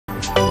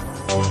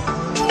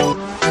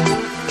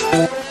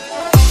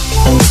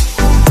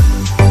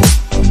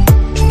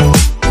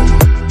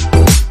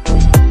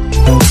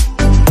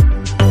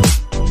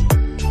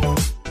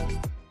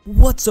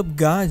What's up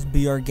guys,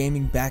 BR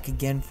Gaming back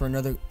again for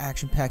another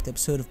action-packed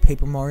episode of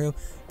Paper Mario,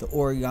 the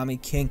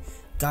Origami King.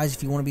 Guys,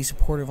 if you want to be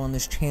supportive on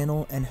this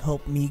channel and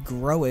help me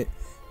grow it,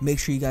 make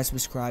sure you guys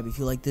subscribe. If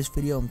you like this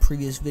video and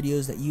previous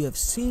videos that you have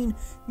seen,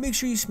 make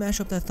sure you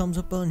smash up that thumbs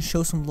up button,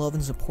 show some love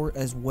and support,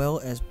 as well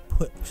as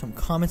put some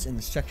comments in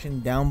the section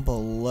down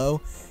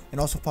below.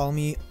 And also follow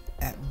me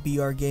at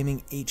BR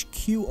Gaming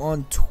HQ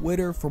on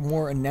Twitter for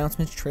more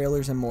announcements,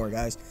 trailers, and more,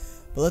 guys.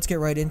 But let's get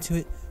right into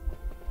it.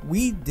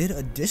 We did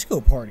a disco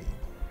party,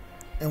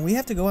 and we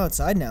have to go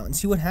outside now and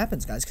see what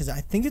happens, guys, because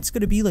I think it's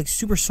going to be like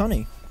super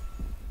sunny.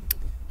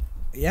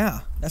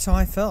 Yeah, that's how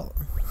I felt.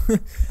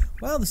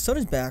 Wow, the sun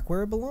is back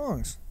where it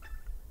belongs.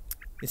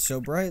 It's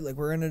so bright, like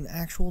we're in an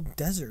actual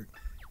desert.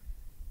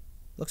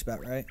 Looks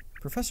about right.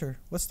 Professor,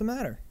 what's the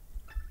matter?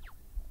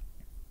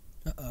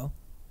 Uh-oh.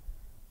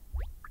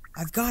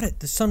 I've got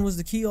it. The sun was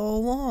the key all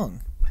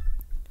along.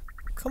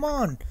 Come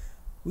on.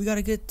 We got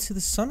to get to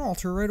the sun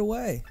altar right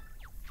away.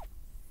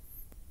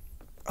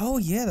 Oh,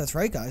 yeah, that's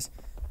right, guys.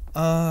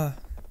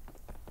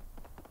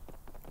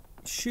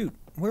 Shoot,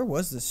 where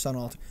was this sun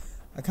altar?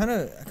 I kind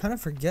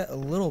of forget a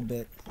little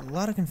bit. A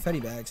lot of confetti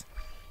bags.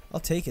 I'll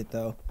take it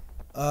though.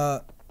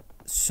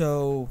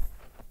 So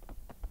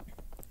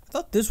I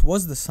thought this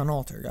was the sun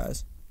altar,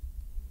 guys.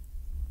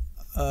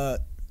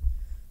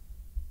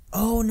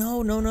 Oh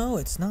no,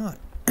 it's not.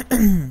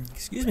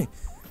 Excuse me.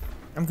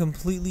 I'm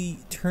completely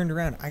turned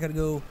around. I gotta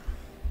go.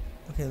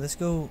 Okay, let's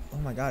go. Oh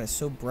my god, it's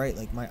so bright.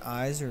 Like, my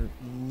eyes are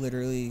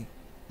literally,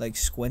 like,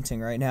 squinting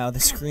right now. The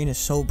screen is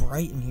so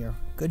bright in here.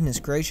 Goodness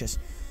gracious.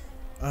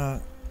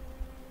 Oh,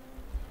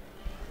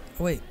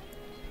 wait.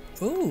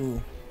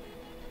 Ooh.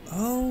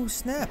 Oh,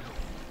 snap.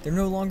 They're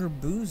no longer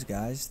boos,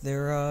 guys.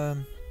 They're,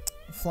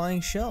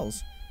 flying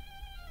shells.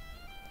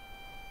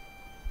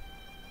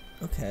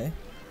 Okay.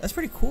 That's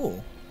pretty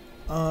cool.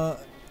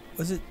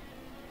 Was it...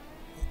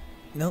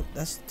 Nope,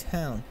 that's the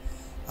town.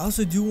 I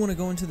also do want to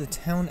go into the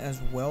town as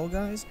well,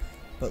 guys,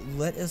 but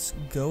let us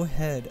go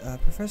ahead.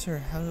 Professor,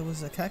 how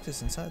was the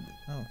cactus inside?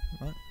 Oh,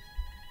 what?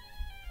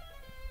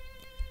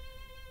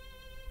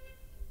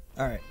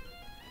 Alright,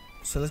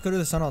 so let's go to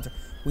the sun altar.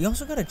 We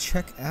also got to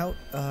check out,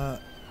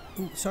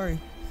 ooh, sorry.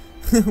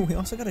 We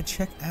also got to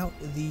check out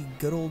the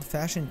good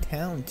old-fashioned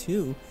town,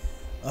 too,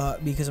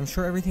 because I'm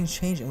sure everything's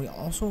changed, and we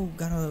also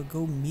got to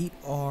go meet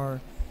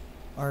our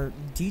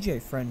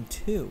DJ friend,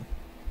 too.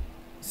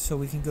 So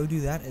we can go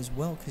do that as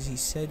well, because he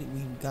said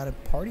we got to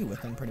party with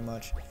him pretty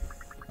much,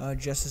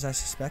 just as I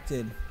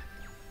suspected.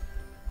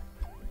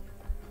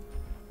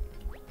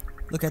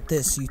 Look at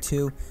this, you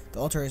two. The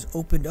altar has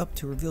opened up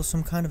to reveal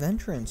some kind of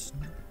entrance.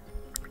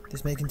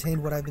 This may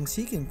contain what I've been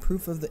seeking,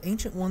 proof of the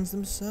ancient ones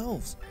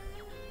themselves.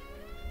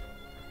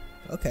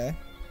 Okay.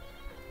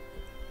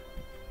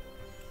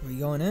 Are we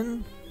going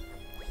in?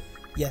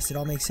 Yes, it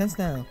all makes sense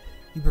now.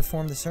 You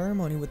performed the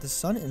ceremony with the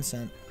sun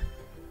incense.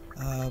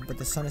 But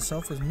the sun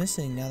itself was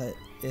missing. Now that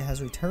it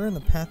has returned,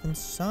 the path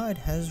inside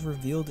has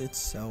revealed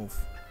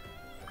itself.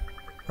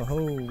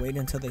 Oh, wait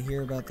until they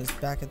hear about this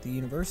back at the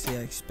university.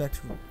 I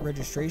expect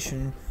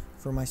registration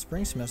for my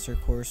spring semester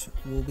course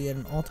will be at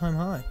an all-time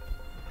high.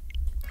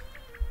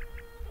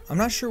 I'm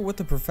not sure what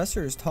the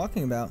professor is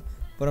talking about,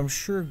 but I'm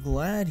sure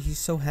glad he's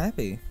so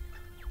happy.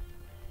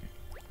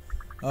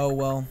 Oh,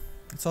 well,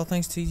 it's all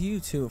thanks to you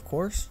two, of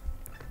course.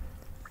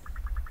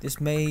 This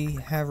may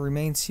have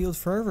remained sealed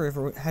forever if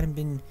it hadn't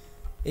been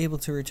able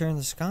to return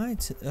the sun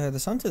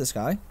to the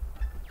sky.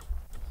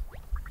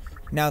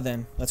 Now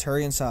then, let's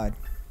hurry inside.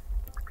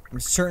 I'm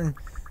certain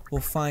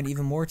we'll find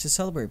even more to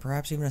celebrate,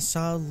 perhaps even a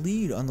solid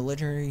lead on the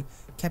legendary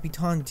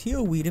Capitan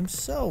Tealweed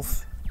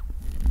himself.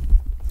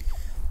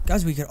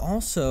 Guys, we could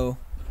also,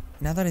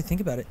 now that I think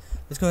about it,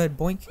 let's go ahead,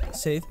 boink,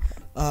 save.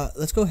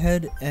 Let's go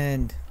ahead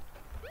and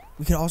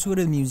we could also go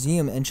to the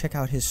museum and check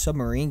out his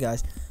submarine,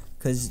 guys,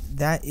 because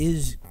that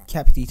is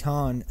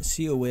Capitan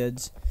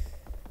Tealweed's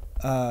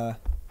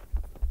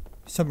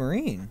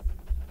submarine.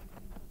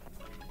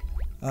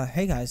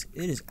 Hey guys,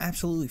 it is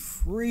absolutely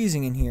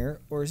freezing in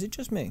here, or is it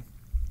just me?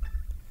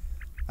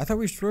 I thought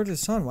we restored to the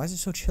sun. Why is it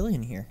so chilly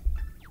in here?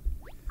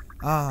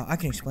 Ah, I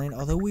can explain.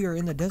 Although we are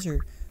in the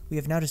desert, we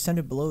have now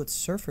descended below its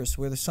surface,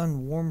 where the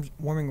sun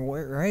warming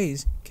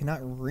rays cannot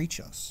reach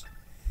us.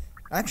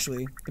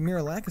 Actually, the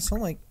mere lack of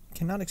sunlight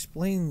cannot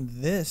explain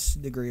this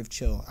degree of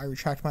chill. I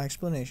retract my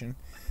explanation.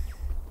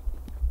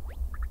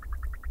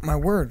 My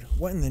word,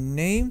 what in the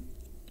name?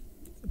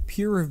 A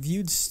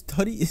peer-reviewed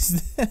study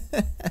is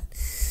that?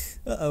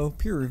 Uh-oh,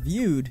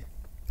 peer-reviewed.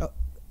 Oh,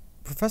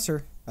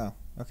 Professor. Oh,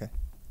 okay.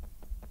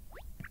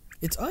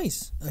 It's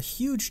ice. A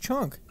huge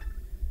chunk.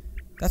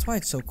 That's why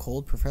it's so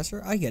cold,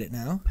 Professor. I get it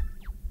now.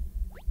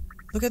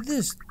 Look at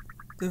this.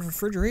 The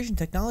refrigeration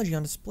technology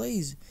on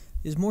displays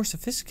is more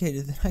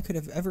sophisticated than I could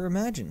have ever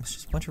imagined. It's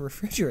just a bunch of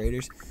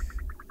refrigerators.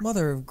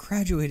 Mother of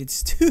graduated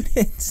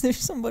students. There's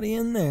somebody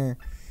in there.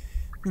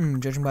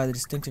 Judging by the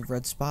distinctive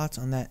red spots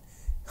on that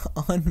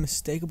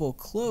unmistakable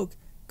cloak,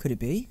 could it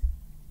be?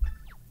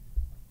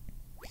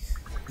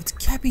 It's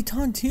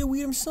Capitan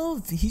Tealweed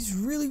himself. He's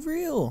really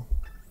real.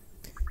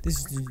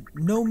 This is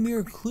no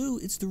mere clue,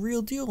 it's the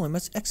real deal. I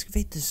must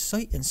excavate this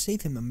site and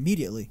save him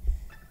immediately.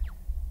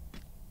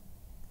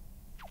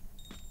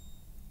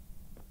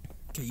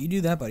 Okay, you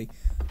do that, buddy.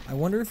 I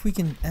wonder if we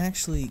can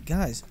actually...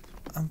 Guys,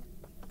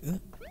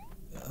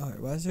 alright,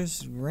 why is there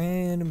this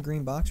random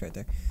green box right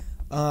there?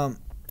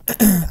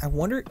 I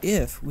wonder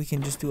if we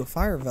can just do a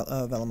fire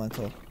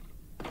elemental.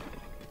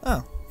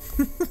 Oh.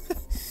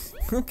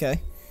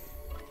 Okay.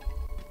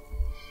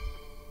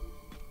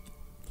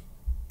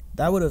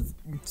 That would have...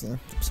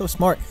 So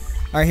smart.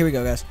 Alright, here we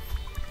go, guys.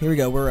 Here we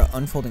go. We're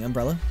unfolding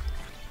umbrella.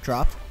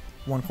 Dropped.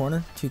 1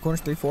 corner, 2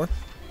 corners, 3, 4.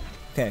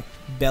 Okay.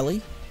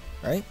 Belly.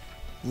 Right?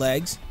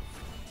 Legs.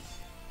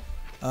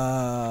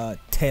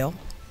 Tail.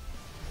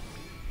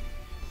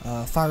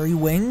 Fiery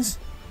wings.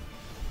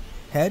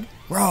 Head.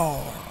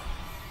 Roar.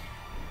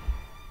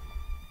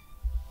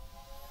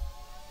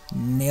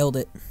 Nailed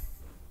it.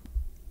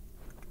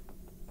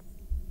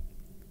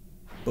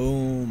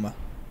 Boom.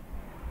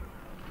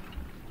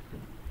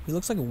 He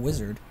looks like a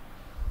wizard.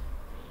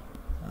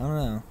 I don't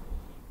know.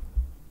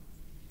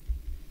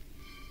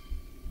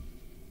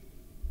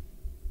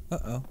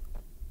 Uh-oh.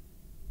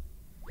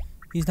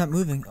 He's not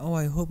moving. Oh,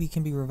 I hope he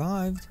can be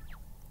revived.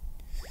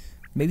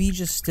 Maybe he's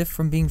just stiff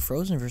from being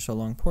frozen for so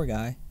long. Poor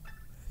guy.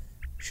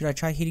 Should I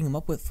try heating him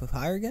up with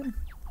fire again?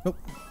 Nope.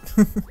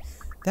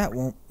 That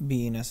won't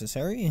be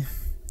necessary.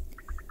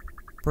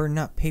 Burn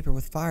not paper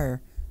with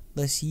fire,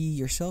 lest ye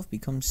yourself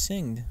become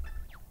singed.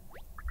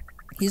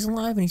 He's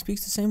alive and he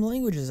speaks the same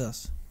language as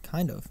us.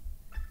 Kind of.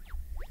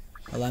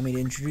 Allow me to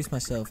introduce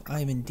myself.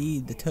 I am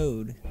indeed the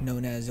Toad,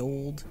 known as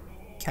Old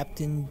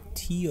Captain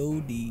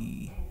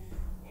T.O.D.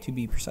 to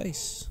be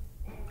precise.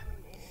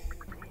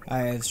 I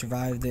have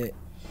survived the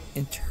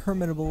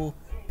interminable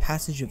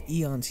passage of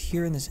eons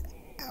here in this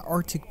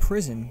Arctic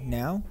prison.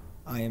 Now,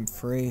 I am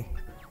free.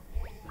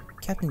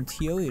 Captain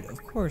T.O.D.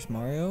 Of course,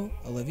 Mario.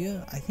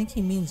 Olivia, I think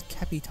he means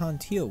Capitan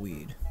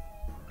T.O.D.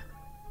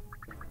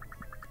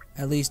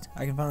 At least,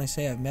 I can finally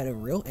say I've met a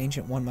real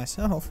ancient one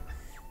myself.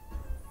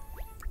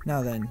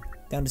 Now then,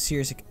 down to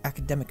serious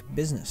academic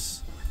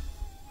business.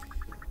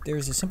 There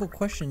is a simple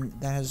question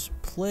that has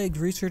plagued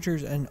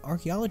researchers and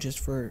archaeologists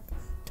for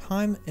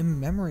time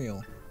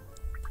immemorial.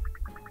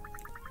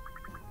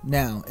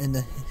 Now, in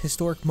the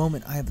historic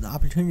moment, I have the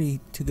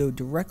opportunity to go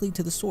directly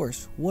to the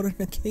source. What an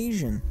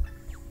occasion!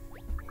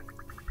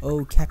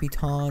 Oh,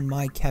 Capitan,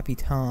 my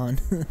Capitan.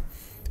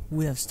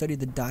 We have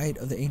studied the diet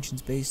of the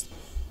ancients based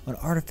on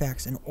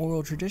artifacts and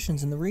oral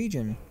traditions in the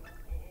region.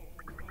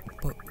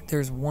 But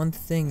there's one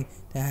thing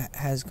that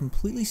has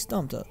completely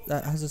stumped us.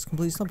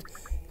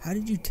 How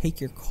did you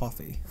take your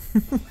coffee?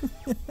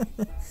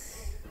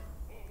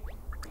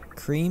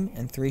 Cream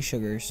and 3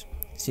 sugars.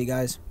 See,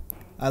 guys,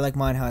 I like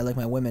mine how I like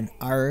my women.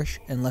 Irish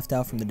and left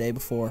out from the day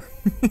before.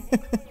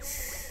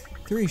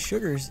 3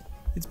 sugars?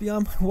 It's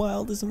beyond my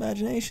wildest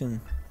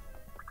imagination.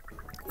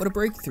 What a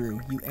breakthrough.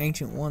 You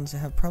ancient ones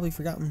have probably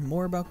forgotten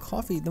more about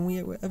coffee than we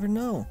ever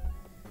know.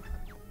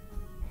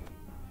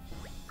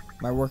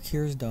 My work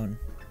here is done.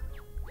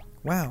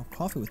 Wow,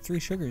 coffee with 3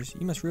 sugars.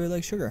 You must really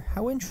like sugar.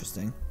 How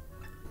interesting.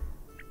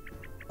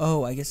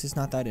 Oh, I guess it's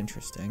not that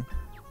interesting.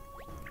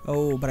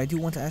 Oh, but I do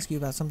want to ask you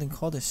about something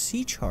called a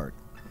sea chart.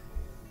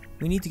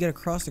 We need to get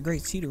across the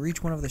Great Sea to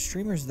reach one of the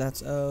streamers.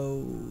 It's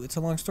a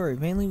long story.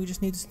 Mainly, we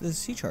just need the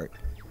sea chart.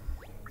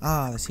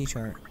 Ah, the sea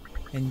chart.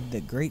 And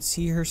the Great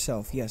Sea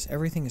herself. Yes,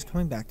 everything is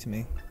coming back to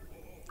me.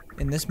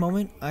 In this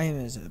moment, I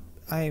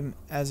am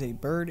as a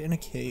bird in a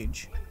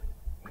cage.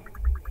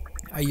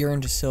 I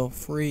yearn to sail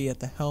free at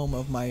the helm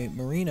of my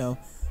merino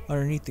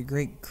underneath the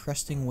great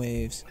cresting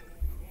waves.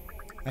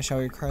 I shall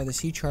require the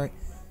sea chart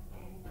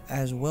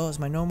as well as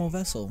my normal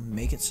vessel.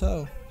 Make it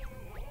so.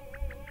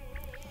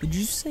 Did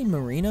you say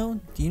merino?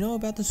 Do you know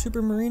about the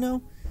super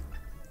merino?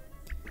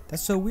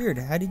 That's so weird.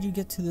 How did you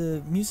get to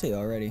the muse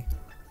already?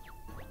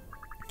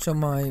 So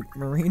my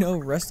merino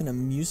rests in a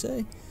muse,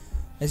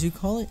 as you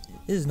call it?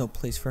 It is no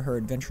place for her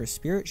adventurous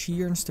spirit. She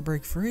yearns to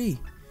break free.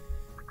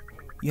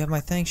 You have my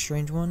thanks,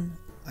 strange one.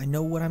 I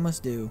know what I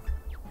must do.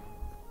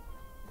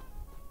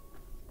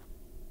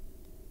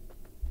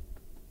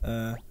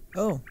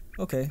 Oh,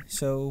 okay.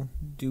 So,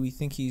 do we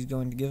think he's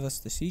going to give us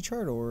the sea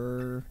chart,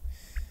 or...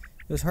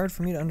 It was hard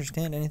for me to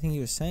understand anything he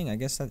was saying. I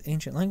guess that's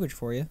ancient language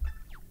for you.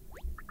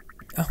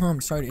 Oh, I'm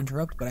sorry to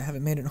interrupt, but I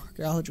haven't made an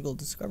archaeological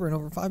discovery in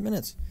over 5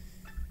 minutes.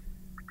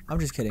 I'm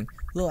just kidding.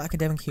 A little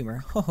academic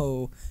humor.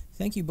 Oh,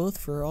 thank you both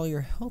for all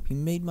your help. You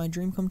made my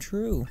dream come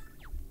true.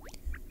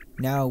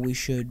 Now we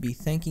should be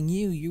thanking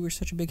you. You were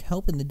such a big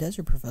help in the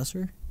desert,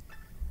 Professor.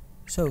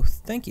 So,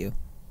 thank you.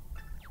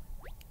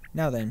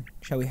 Now then,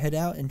 shall we head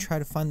out and try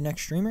to find the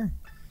next streamer?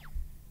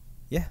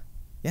 Yeah.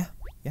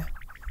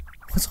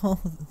 What's all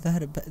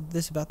that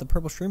about the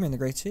purple streamer in the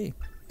Great Sea?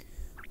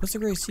 What's the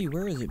Great Sea?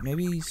 Where is it?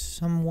 Maybe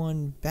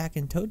someone back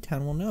in Toad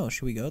Town will know.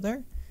 Should we go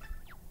there?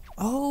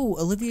 Oh,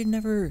 Olivia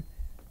never...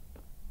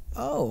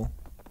 Oh,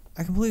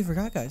 I completely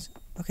forgot, guys.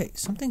 Okay,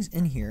 something's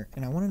in here,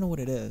 and I want to know what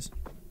it is.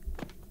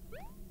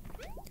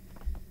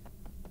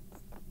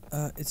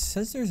 It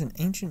says there's an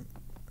ancient...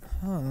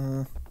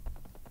 Huh.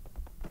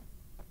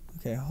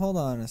 Okay, hold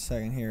on a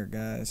second here,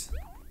 guys.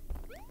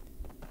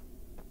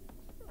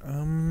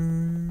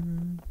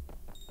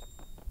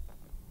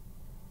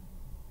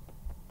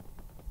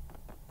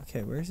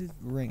 Okay, where's it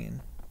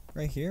ringing?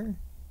 Right here?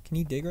 Can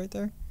you dig right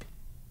there?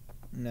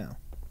 No.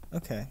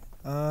 Okay.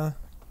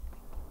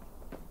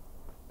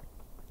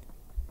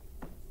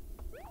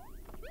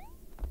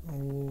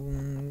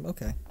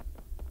 Okay.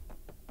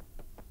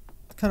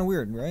 It's kind of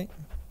weird, right?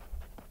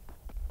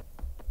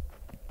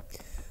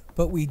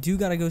 But we do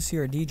gotta go see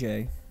our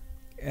DJ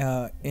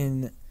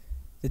in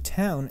the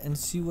town and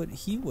see what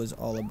he was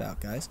all about,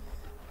 guys.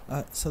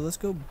 So let's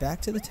go back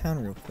to the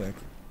town real quick,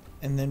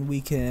 and then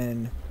we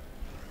can.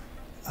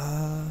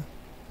 I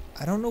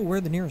don't know where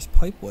the nearest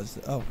pipe was.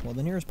 Oh, well,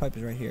 the nearest pipe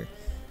is right here,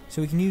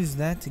 so we can use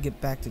that to get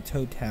back to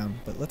Toad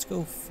Town. But let's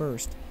go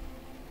first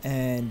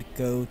and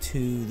go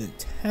to the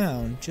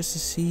town just to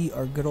see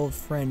our good old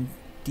friend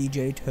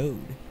DJ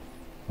Toad.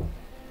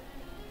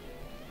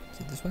 Is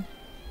it this way?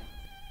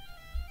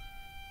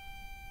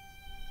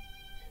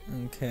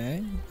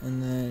 Okay,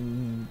 and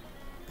then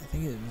I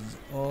think it is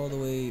all the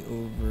way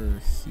over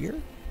here.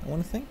 I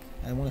want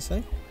to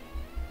say.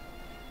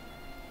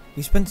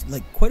 We spent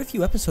like quite a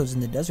few episodes in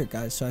the desert,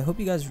 guys, so I hope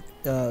you guys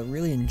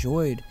really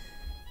enjoyed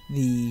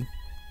the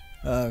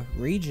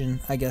region.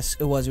 I guess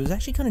it was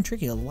actually kind of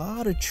tricky, a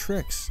lot of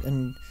tricks,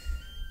 and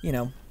you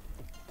know,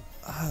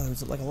 it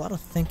was like a lot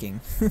of thinking.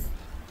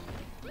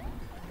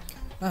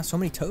 So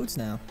many toads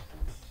now.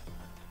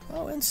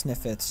 Oh, and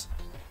Snifits.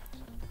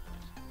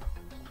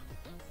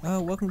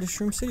 Welcome to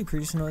Shroom City,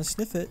 previously known as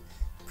Snifit,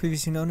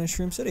 previously known as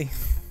Shroom City.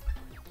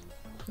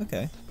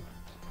 Okay.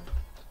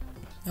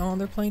 Oh,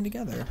 they're playing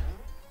together.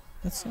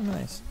 That's so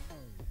nice.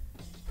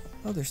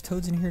 Oh, there's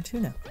toads in here too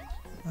now.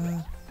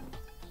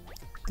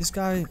 This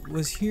guy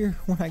was here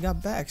when I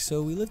got back,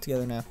 so we live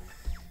together now.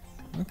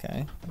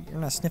 Okay. You're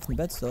not sniffing the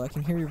bed still. I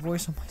can hear your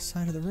voice on my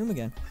side of the room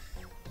again.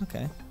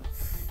 Okay.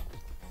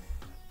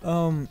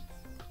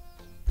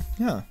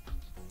 Yeah.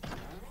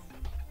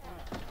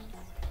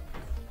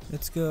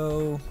 Let's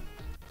go.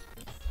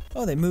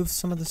 Oh, they moved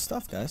some of the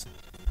stuff, guys.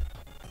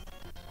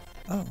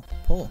 Oh,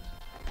 pull.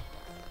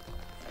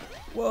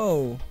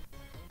 Whoa.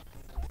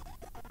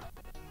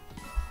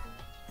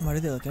 Why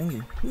did they look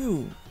angry?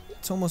 Ooh,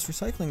 it's almost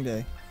recycling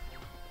day.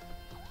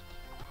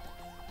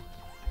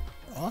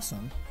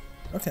 Awesome.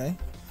 Okay.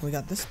 We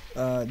got this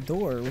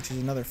door, which is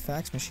another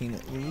fax machine.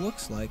 It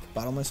looks like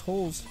bottomless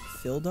holes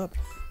filled up.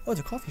 Oh,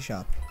 it's a coffee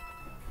shop.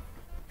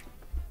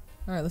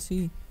 Alright, let's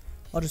see.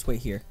 I'll just wait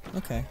here.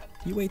 Okay.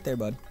 You wait there,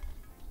 bud.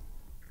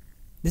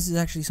 This is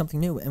actually something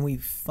new, and we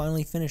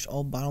finally finished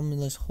all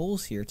bottomless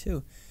holes here,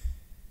 too.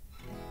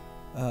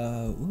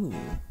 Ooh.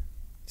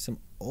 Some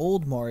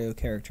old Mario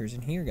characters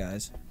in here,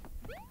 guys.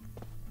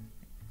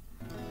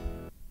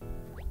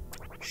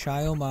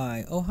 Shy oh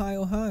my. Oh hi,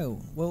 oh hi.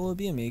 What will it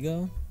be,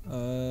 amigo?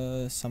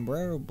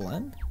 Sombrero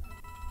blend?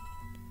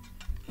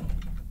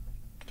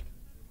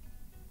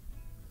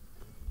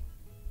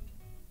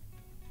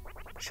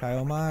 Shy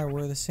oh my,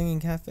 we're the singing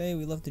cafe.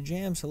 We love to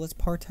jam, so let's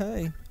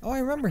partay. Oh, I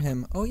remember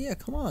him. Oh yeah,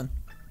 come on.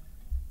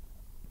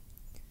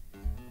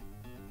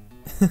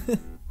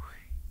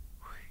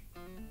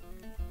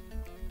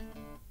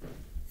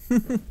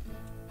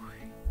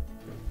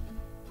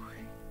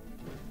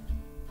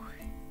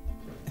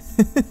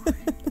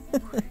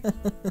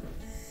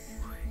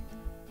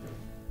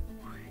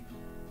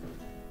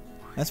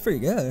 That's pretty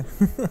good.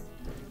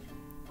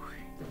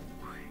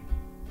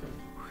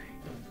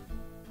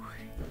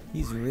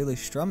 He's really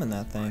strumming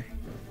that thing.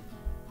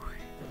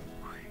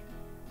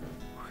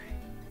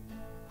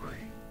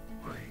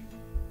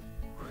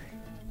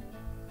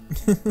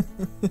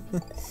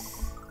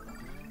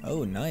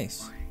 Oh,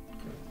 nice.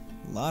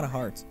 A lot of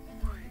hearts.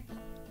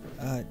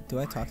 Do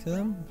I talk to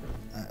them?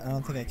 I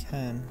don't think I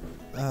can.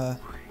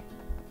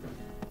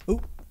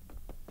 Oop.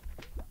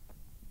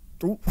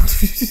 Oop.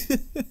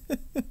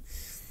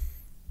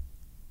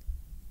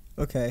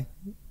 Okay.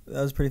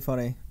 That was pretty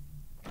funny.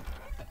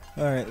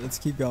 Alright, let's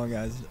keep going,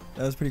 guys.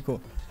 That was pretty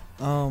cool.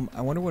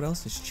 I wonder what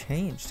else has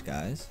changed,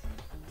 guys.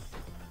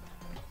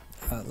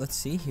 Let's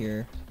see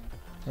here.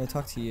 Did I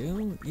talk to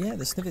you? Yeah,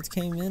 the Snifits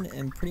came in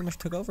and pretty much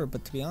took over,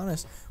 but to be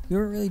honest, we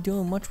weren't really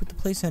doing much with the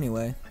place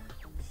anyway.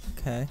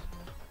 Okay.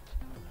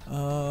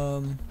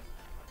 Now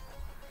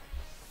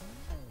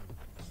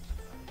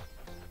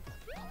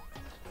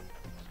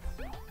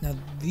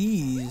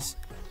this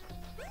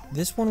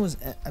one was,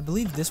 I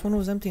believe this one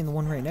was empty and the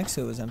one right next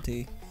to it was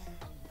empty.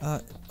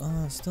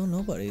 Still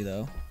nobody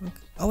though. Okay.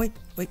 Oh wait.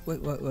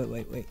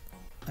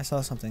 I saw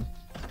something.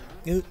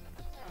 Let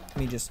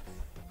me just,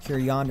 here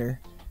yonder.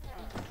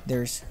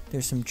 There's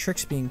some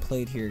tricks being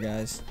played here,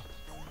 guys.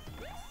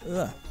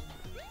 Ugh.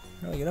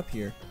 How do I get up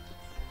here?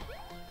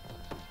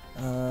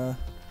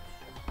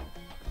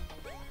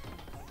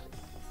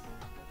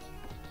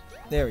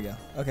 There we go.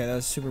 Okay, that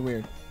was super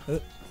weird.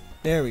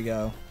 There we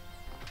go.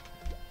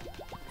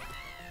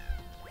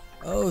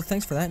 Oh,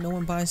 thanks for that. No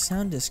one buys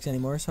sound discs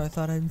anymore, so I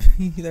thought I'd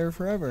be there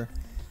forever.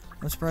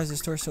 I'm surprised the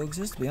store still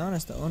exists, to be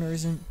honest. The owner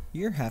isn't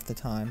here half the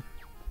time.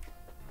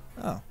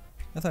 Oh,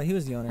 I thought he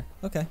was the owner.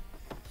 Okay.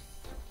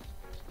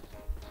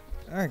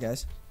 Alright,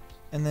 guys.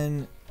 And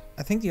then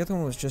I think the other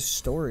one was just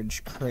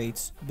storage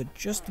crates. But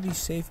just to be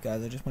safe,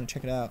 guys, I just want to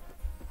check it out.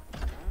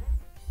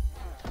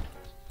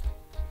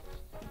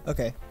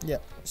 Okay, yeah.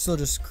 Still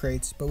just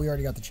crates, but we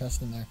already got the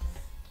chest in there.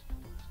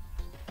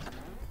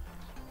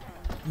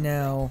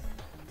 Now,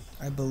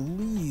 I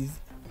believe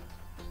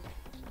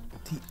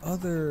the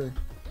other...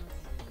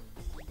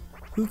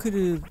 Who could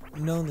have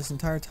known this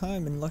entire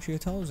time in Luxury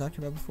Hotel was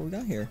actually right before we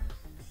got here?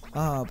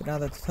 Ah, but now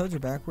that the toads are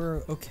back,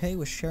 we're okay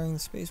with sharing the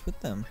space with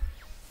them.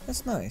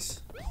 That's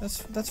nice.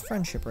 That's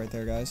friendship right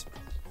there, guys.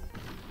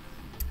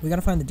 We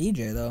gotta find the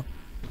DJ, though.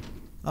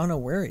 I don't know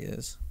where he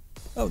is.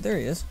 Oh, there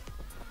he is.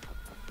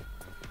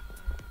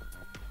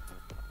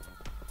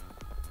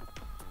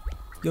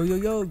 Yo, yo,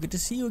 yo, good to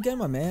see you again,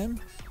 my man.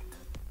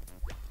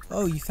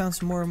 Oh, you found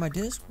some more of my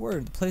disc?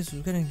 Word, the place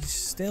was getting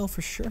stale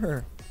for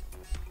sure.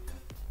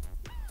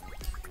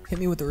 Hit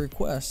me with a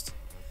request.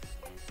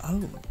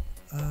 Oh,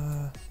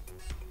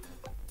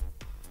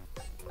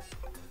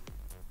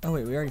 oh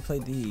wait, we already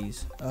played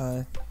these.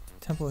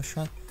 Temple of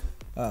Shrine.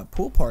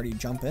 Pool party,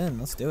 jump in,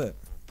 let's do it.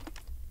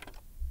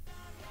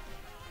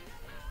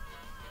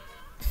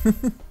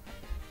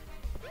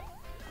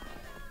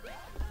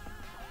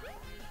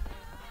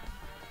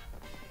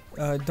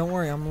 Don't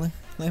worry, I'm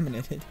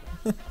laminated.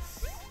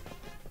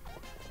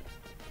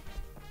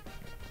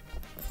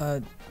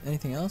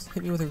 Anything else?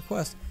 Hit me with a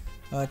request.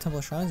 Temple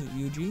of Shrines at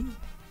UG?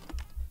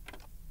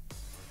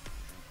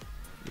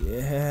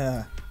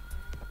 Yeah.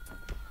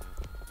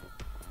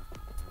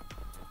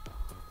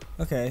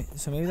 Okay,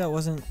 so maybe that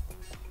wasn't...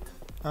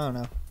 I don't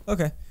know.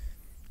 Okay.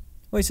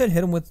 Well, he said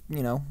hit him with,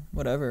 you know,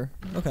 whatever.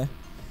 Okay.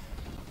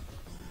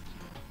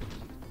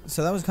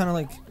 So that was kind of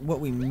like what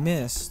we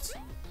missed.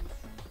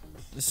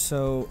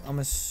 So I'm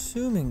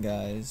assuming,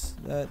 guys,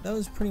 that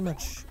was pretty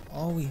much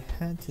all we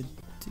had to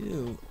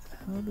do.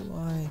 How do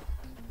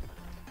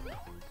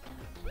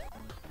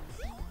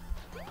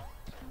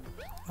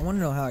I want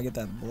to know how I get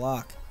that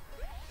block.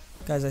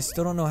 Guys, I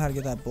still don't know how to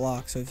get that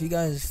block. So if you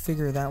guys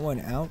figure that one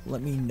out,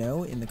 let me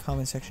know in the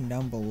comment section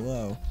down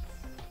below.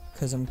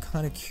 Because I'm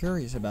kind of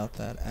curious about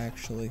that,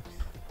 actually.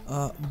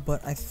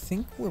 But I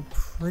think we're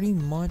pretty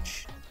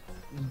much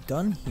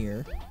done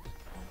here.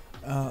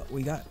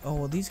 We got... Oh,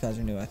 well, these guys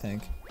are new, I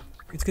think.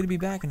 It's good to be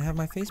back and have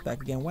my face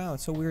back again. Wow,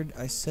 it's so weird.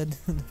 I said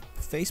the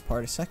face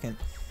part a second.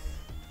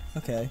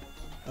 Okay.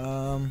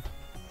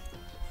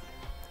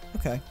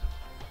 Okay.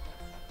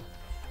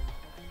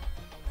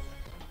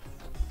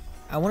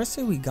 I want to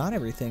say we got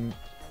everything.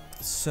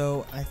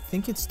 So, I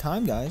think it's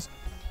time, guys.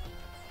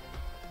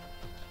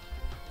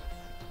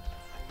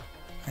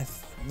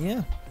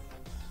 Yeah.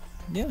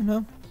 Yeah,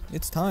 no.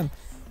 It's time.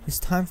 It's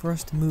time for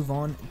us to move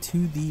on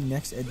to the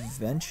next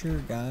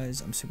adventure, guys.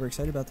 I'm super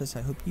excited about this.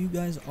 I hope you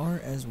guys are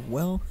as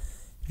well.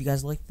 If you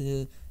guys like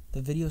the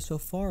video so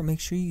far, make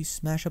sure you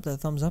smash up that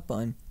thumbs up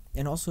button.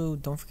 And also,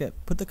 don't forget,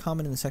 put the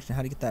comment in the section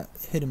how to get that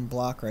hidden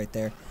block right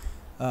there.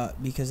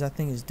 Because that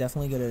thing is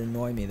definitely going to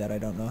annoy me that I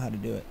don't know how to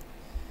do it.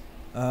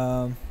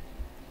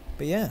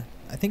 But yeah,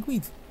 I think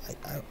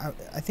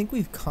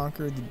we've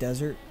conquered the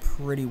desert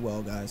pretty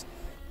well, guys.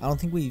 I don't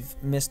think we've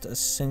missed a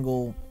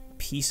single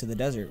piece of the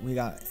desert. We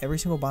got every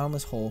single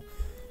bottomless hole.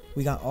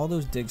 We got all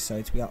those dig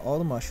sites. We got all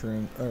the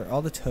mushrooms, or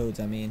all the toads,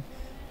 I mean.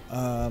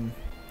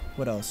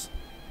 What else?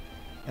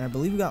 And I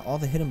believe we got all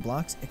the hidden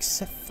blocks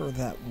except for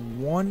that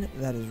one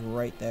that is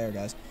right there,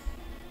 guys.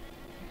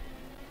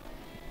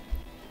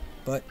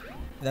 But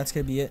that's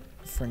gonna be it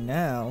for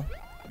now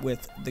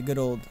with the good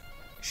old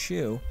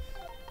shoe.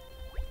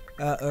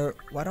 Or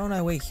why don't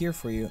I wait here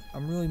for you?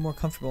 I'm really more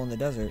comfortable in the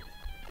desert.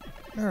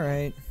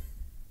 Alright.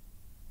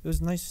 It was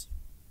nice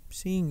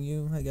seeing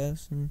you, I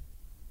guess, and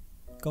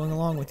going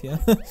along with you.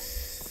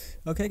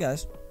 Okay,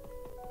 guys.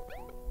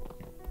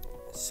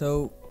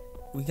 So,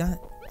 we got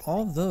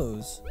all of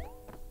those.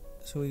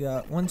 So we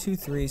got 1, 2,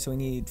 3, so we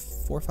need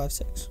 4, 5,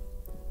 6.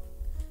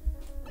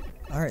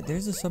 Alright,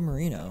 there's a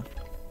submarino.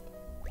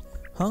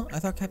 Huh? I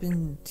thought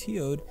Captain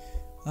Teod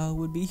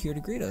would be here to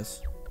greet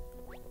us.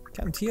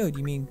 Captain Teod,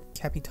 you mean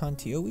Capitan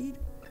Teoweed?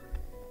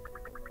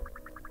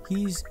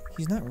 He's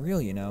not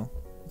real, you know.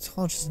 It's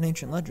all just an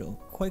ancient legend.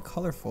 Quite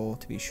colorful,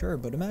 to be sure,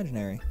 but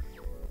imaginary.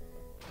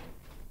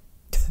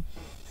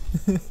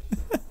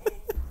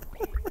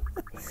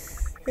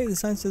 Hey, the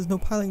sign says no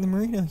piloting the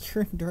Marino.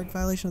 You're in direct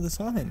violation of the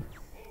sign.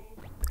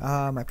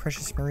 Ah, my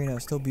precious Marino,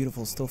 still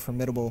beautiful, still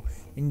formidable,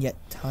 and yet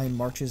time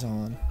marches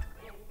on.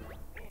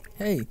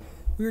 Hey,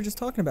 we were just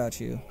talking about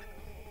you.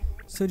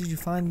 So did you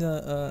find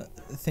the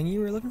thing you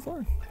were looking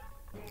for?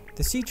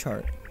 The sea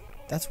chart.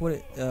 That's what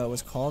it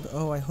was called.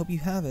 Oh, I hope you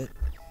have it.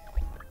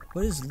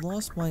 What is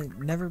lost might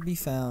never be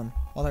found.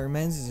 All that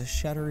remains is a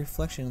shadow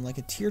reflection like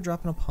a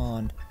teardrop in a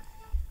pond.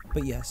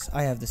 But yes,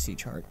 I have the sea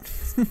chart.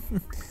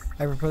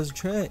 I propose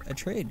a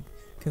trade.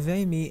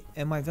 Convey me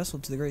and my vessel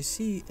to the great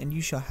sea, and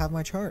you shall have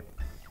my chart.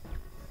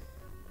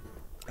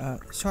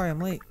 Sorry I'm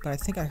late, but I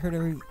think I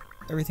heard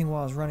everything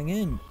while I was running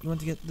in. You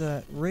want to get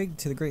the rig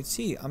to the great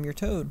sea. I'm your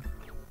toad.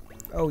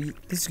 Oh,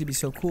 this is going to be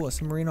so cool. A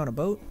submarine on a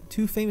boat?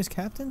 2 famous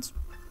captains?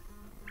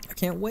 I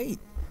can't wait.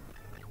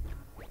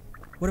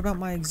 What about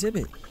my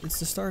exhibit? It's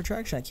the star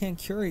attraction. I can't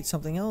curate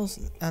something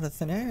else out of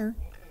thin air.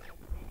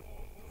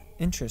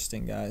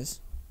 Interesting, guys.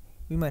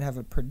 We might have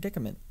a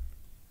predicament.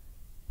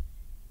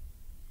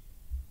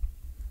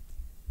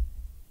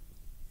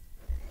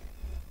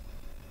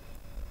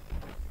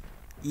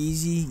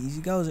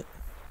 Easy goes it.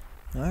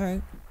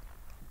 Alright.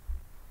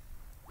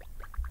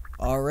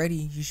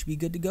 Alrighty, you should be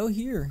good to go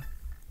here.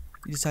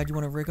 You decide you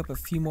want to rig up a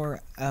few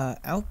more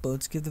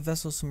outboats, give the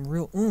vessel some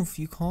real oomph,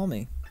 you call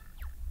me.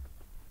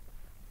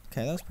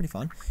 Okay, that was pretty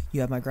fun.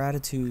 You have my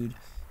gratitude,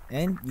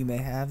 and you may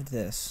have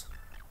this.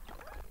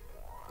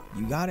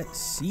 You got it,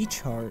 sea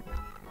chart.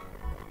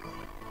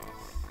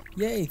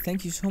 Yay,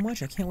 thank you so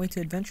much. I can't wait to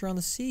adventure on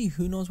the sea.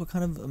 Who knows what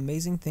kind of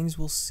amazing things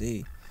we'll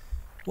see.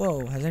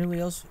 Whoa, has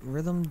anybody else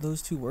rhythmed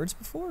those two words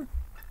before?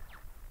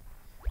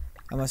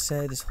 I must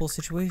say, this whole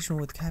situation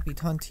with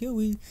Capitan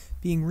Tioe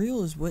being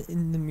real is what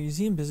in the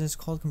museum business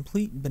called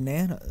complete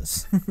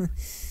bananas.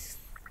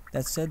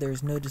 That said, there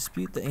is no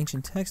dispute the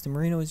ancient text. The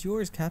Merino is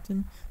yours,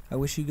 Captain. I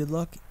wish you good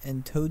luck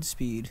and toad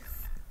speed.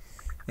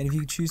 And if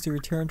you choose to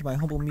return to my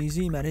humble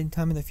museum at any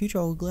time in the future,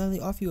 I will gladly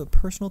offer you a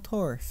personal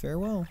tour.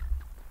 Farewell.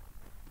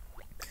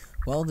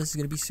 Well, this is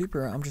going to be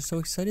super. I'm just so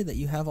excited that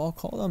you have all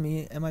called on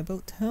me and my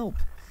boat to help.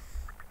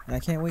 And I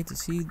can't wait to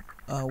see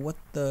what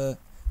that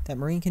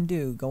Marine can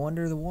do. Go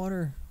under the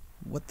water.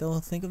 What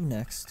they'll think of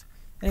next.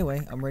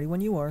 Anyway, I'm ready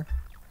when you are.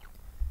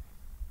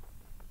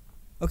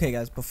 Okay,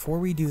 guys, before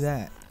we do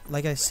that,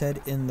 like I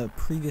said in the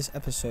previous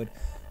episode,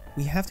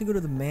 we have to go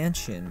to the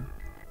mansion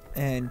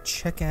and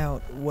check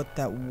out what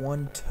that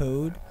one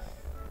toad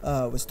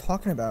was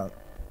talking about.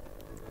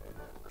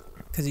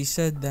 Because he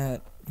said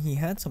that he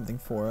had something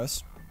for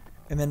us.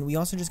 And then we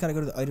also just got to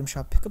go to the item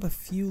shop, pick up a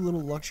few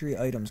little luxury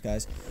items,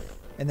 guys.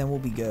 And then we'll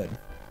be good.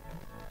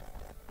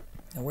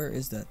 Now, where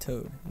is that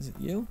toad? Is it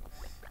you?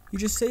 You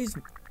just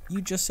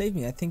saved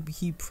me. I think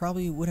he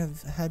probably would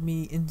have had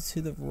me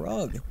into the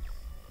rug.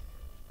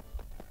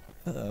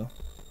 Uh-oh.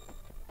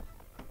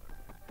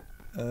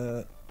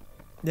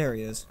 There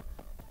he is.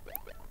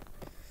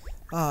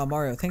 Ah,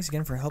 Mario, thanks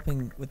again for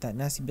helping with that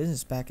nasty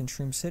business back in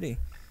Shroom City.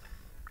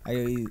 I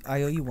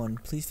owe you one.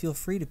 Please feel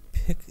free to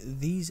pick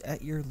these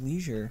at your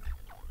leisure.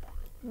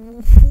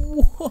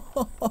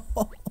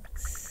 Whoa.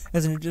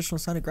 As an additional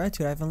sign of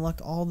gratitude, I've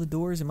unlocked all the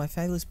doors in my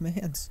fabulous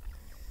manse.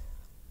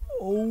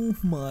 Oh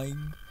my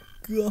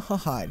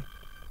god.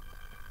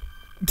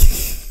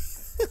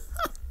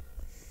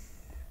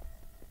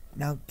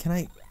 Now,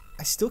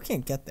 I still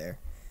can't get there.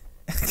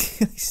 I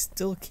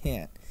still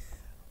can't.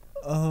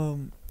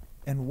 And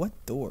what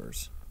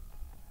doors?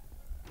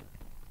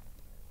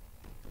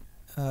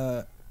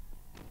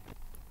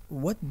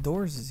 What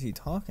doors is he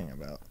talking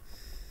about?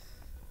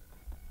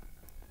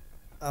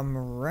 I'm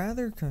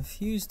rather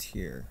confused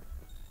here.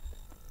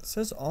 It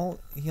says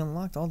he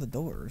unlocked all the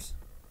doors.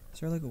 Is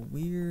there like a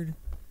weird...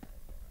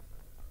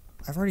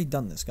 I've already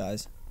done this,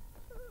 guys.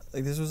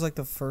 Like, this was like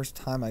the first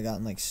time I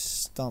gotten like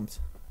stumped.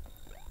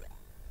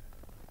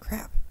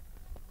 Crap.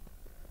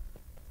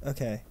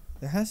 Okay,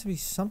 there has to be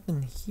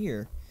something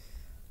here.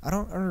 I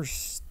don't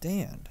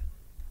understand.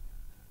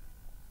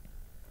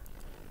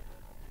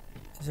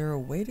 Is there a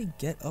way to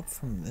get up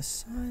from this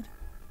side?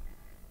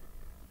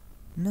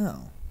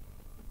 No.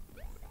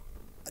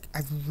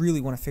 I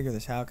really want to figure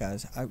this out,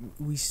 guys.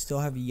 We still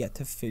have yet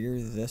to figure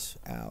this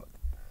out.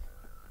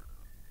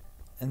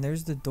 And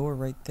there's the door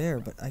right there,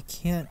 but I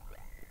can't...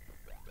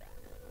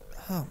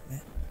 Oh,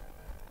 man.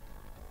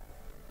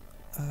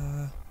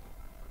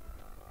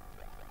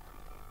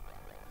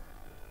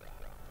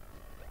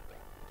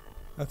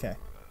 Okay.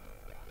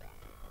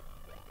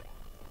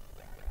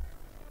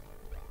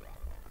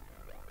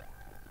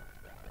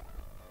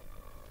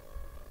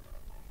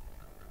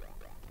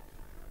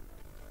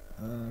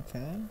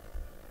 Okay.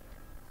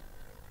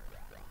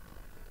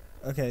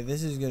 Okay,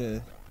 this is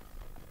gonna...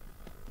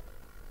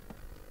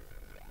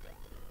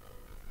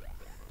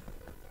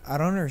 I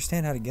don't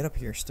understand how to get up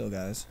here still,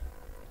 guys.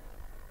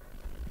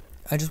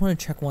 I just want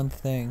to check one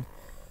thing.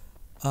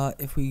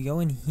 If we go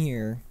in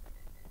here...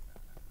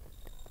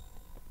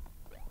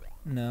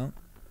 No.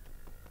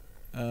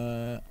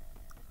 No.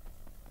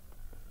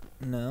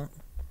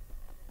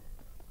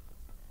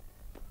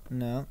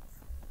 No.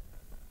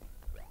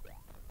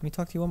 Let me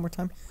talk to you one more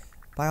time.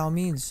 By all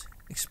means,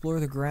 explore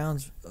the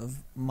grounds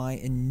of my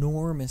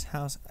enormous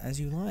house as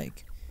you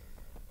like.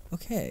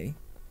 Okay.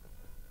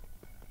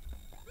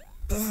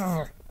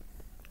 Ugh.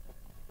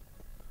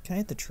 Can I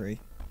hit the tree?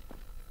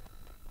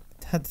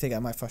 I had to take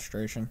out my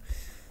frustration.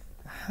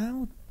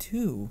 How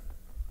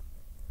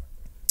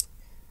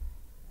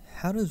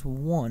does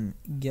one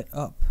get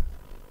up?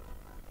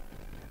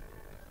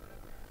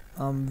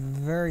 I'm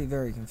very,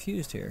 very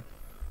confused here.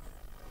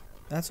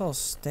 That's all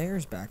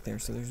stairs back there,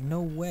 so there's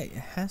no way.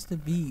 It has to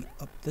be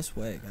up this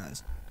way,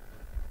 guys.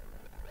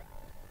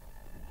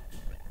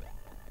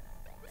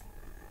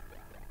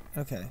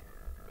 Okay.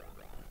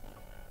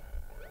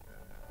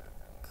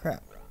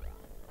 Crap.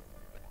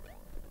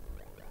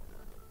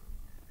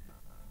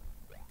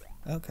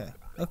 Okay,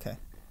 okay.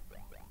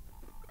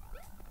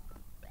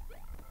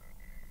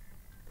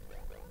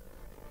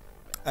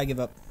 I give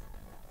up.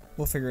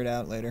 We'll figure it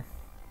out later.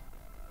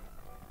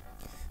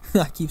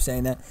 I keep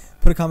saying that.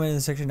 Put a comment in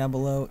the section down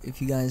below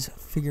if you guys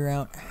figure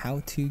out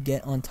how to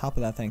get on top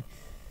of that thing.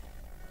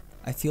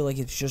 I feel like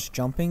it's just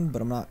jumping,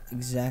 but I'm not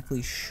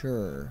exactly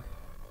sure.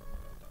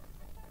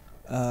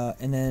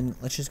 And then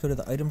let's just go to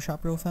the item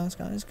shop real fast,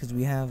 guys, because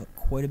we have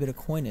quite a bit of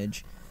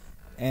coinage.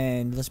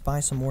 And let's buy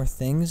some more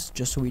things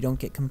just so we don't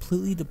get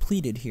completely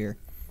depleted here.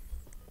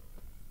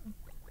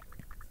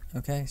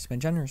 Okay,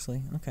 spend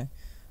generously. Okay.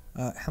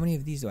 How many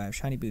of these do I have?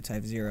 Shiny boots, I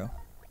have 0.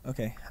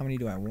 Okay, how many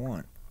do I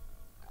want?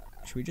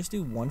 Should we just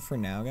do 1 for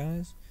now,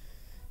 guys?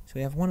 So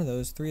we have 1 of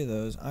those, 3 of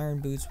those. Iron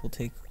boots will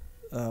take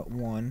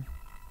 1.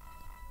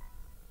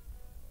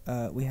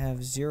 We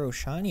have 0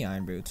 shiny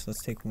iron boots.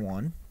 Let's take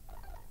 1.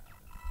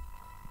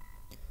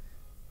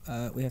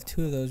 We have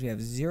 2 of those. We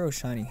have 0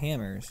 shiny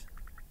hammers.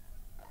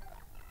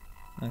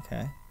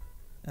 Okay.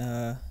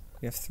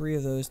 We have 3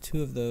 of those,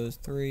 2 of those,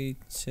 3,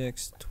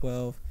 6,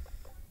 12,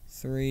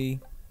 3.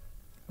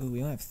 Ooh, we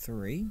only have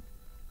 3?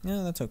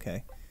 No, that's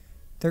okay.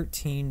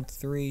 13,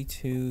 3,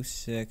 2,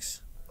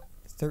 6,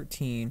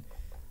 13,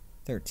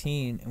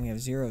 13, and we have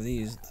 0 of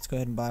these. Let's go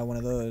ahead and buy 1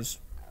 of those.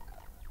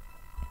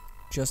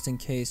 Just in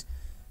case.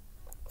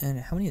 And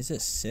how many is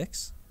this?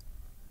 6?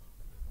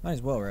 Might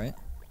as well, right?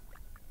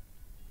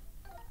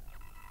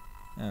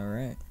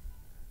 Alright.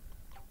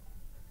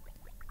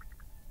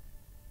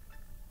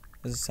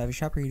 As a savvy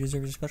shopper, you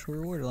deserve a special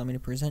reward. Allow me to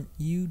present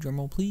you,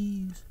 drumroll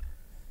please,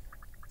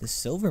 the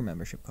silver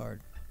membership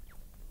card.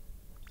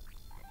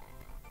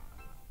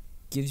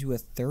 Gives you a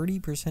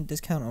 30%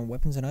 discount on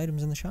weapons and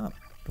items in the shop.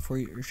 Before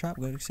your shop,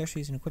 go to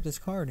accessories and equip this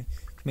card.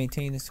 To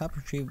maintain this top,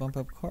 retrieve bump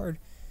up card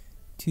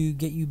to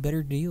get you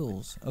better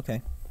deals.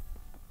 Okay.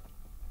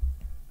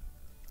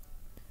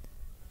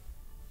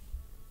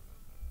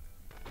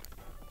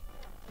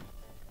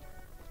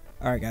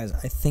 Alright guys,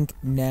 I think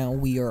now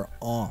we are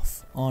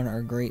off on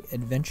our great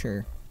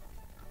adventure.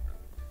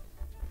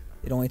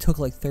 It only took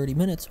like 30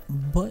 minutes,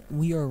 but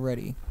we are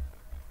ready.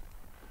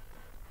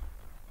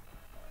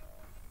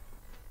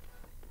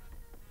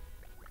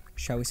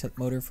 Shall we set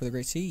motor for the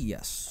Great Sea?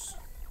 Yes.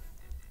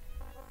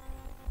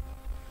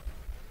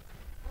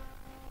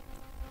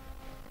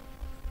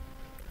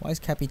 Why does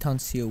Capitan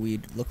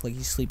Seaweed look like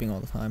he's sleeping all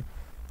the time?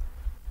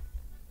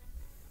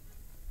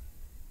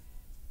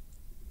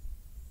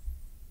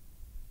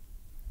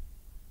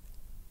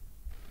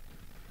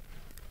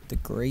 The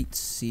Great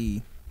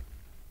Sea.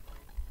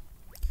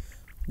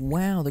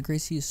 Wow, the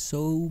Great Sea is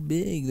so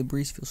big. The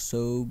breeze feels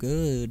so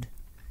good.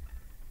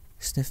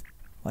 Sniff.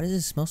 Why does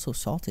it smell so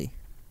salty?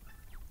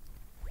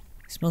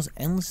 It smells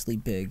endlessly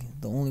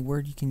big. The only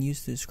word you can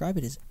use to describe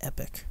it is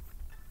epic.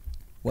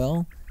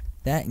 Well,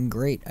 that and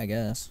great, I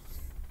guess.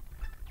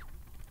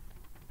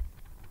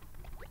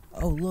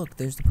 Oh, look,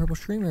 there's the purple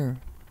streamer.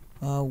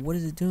 What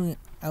is it doing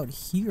out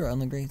here on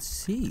the Great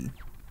Sea?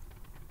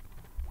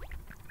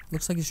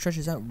 Looks like it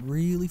stretches out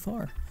really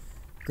far.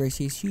 Great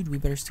Sea is huge. We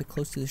better stick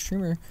close to the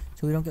streamer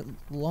so we don't get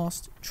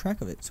lost track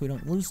of it. So we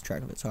don't lose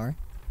track of it, sorry.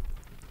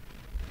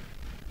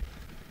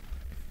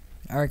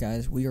 Alright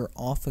guys, we are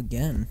off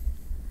again.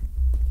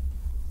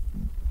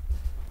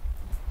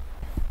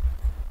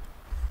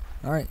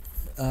 Alright,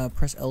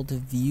 press L to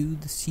view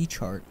the sea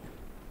chart.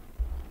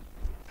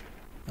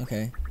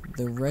 Okay,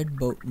 the red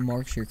boat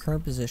marks your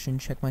current position.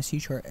 Check my sea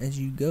chart as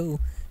you go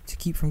to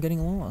keep from getting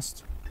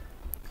lost.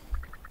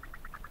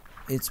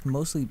 It's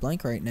mostly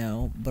blank right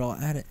now, but I'll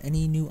add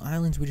any new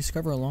islands we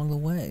discover along the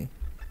way.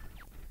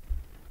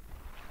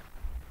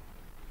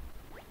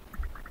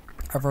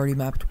 I've already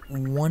mapped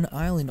 1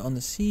 island on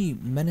the sea,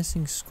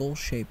 menacing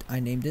skull-shaped. I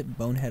named it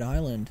Bonehead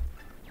Island.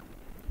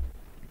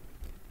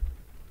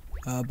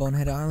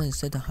 Bonehead Island is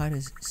said to hide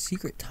a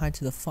secret tied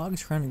to the fog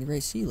surrounding the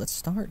Great Sea. Let's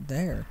start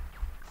there.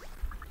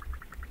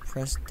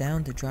 Press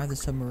down to drive the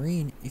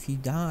submarine. If you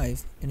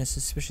dive in a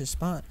suspicious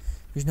spot,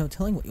 there's no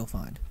telling what you'll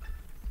find.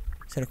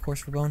 Set a course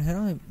for Bonehead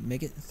Island.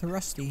 Make it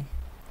thrusty.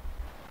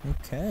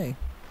 Okay.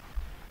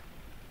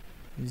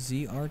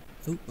 ZR.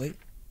 Oh, wait.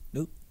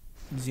 Nope.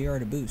 ZR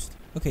to boost.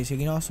 Okay, so you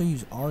can also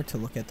use R to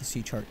look at the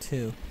sea chart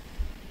too.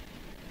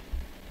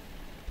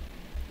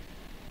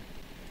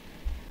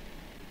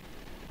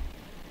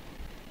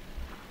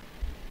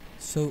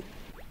 So,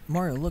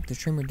 Mario, look, the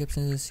streamer dips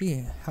into the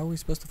sea. How are we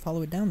supposed to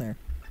follow it down there?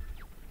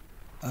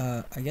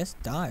 I guess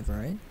dive,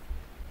 right?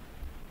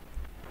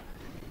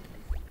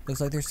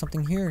 Looks like there's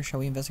something here. Shall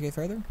we investigate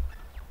further?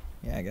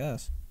 Yeah, I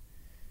guess.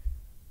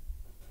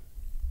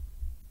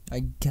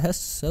 I guess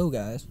so,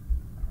 guys.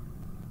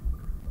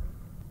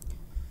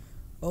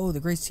 Oh,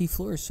 the Great Sea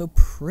floor is so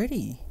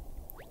pretty.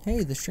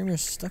 Hey, the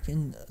streamer's stuck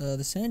in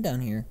the sand down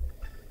here.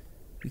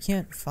 We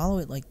can't follow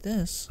it like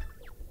this.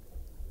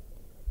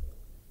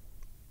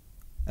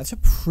 That's a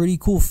pretty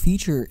cool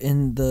feature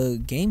in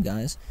the game,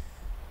 guys.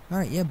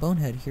 Alright, yeah,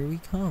 Bonehead, here we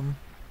come.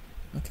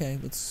 Okay,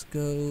 let's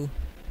go.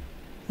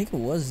 I think it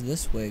was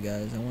this way,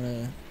 guys. I want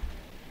to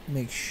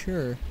make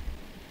sure.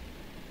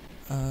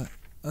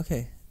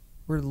 Okay.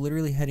 We're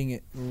literally heading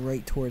it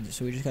right towards it,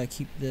 so we just gotta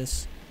keep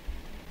this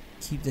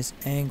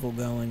angle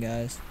going,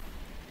 guys.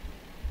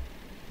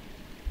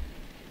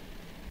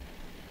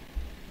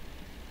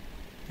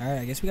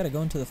 Alright, I guess we gotta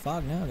go into the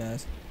fog now,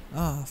 guys.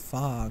 Ah,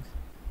 fog.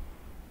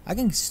 I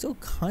can still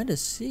kind of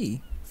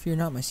see. Fear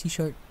not, my sea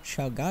shark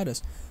shall guide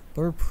us.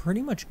 But we're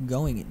pretty much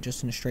going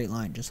just in a straight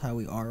line, just how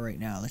we are right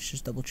now. Let's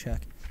just double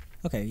check.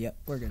 Okay, yep,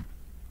 we're good.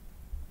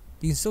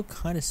 You can still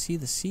kind of see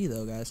the sea,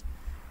 though, guys.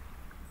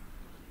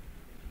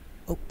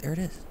 Oh, there it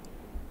is.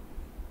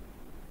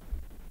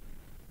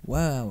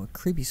 Wow,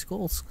 creepy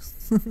skulls.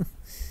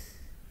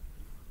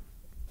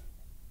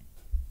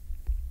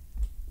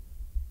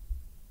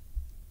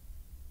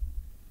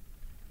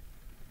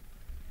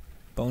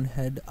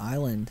 Bonehead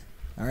Island.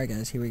 Alright,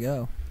 guys, here we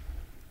go.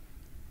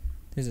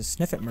 There's a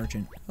Snifit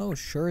merchant. Oh,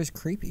 sure is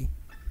creepy.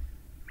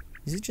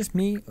 Is it just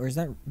me, or is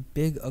that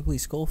big, ugly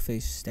skull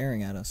face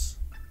staring at us?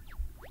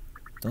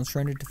 Don't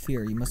surrender to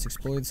fear. You must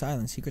explore this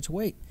island. Secrets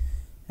await.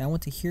 And I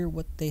want to hear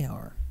what they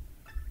are.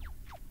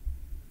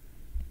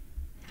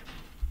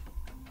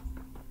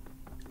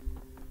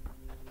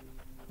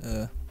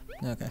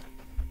 Okay.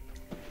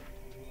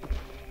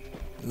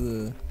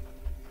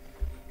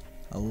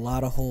 A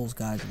lot of holes,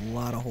 guys. A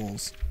lot of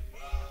holes.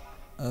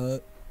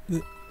 Can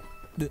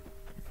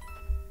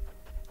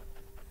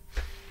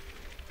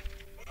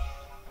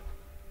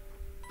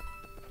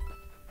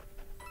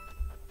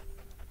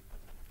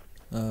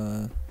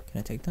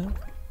I take that?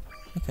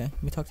 Okay,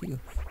 let me talk to you.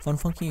 Fun,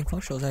 funky, and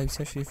functional is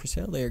accessory for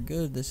sale. They are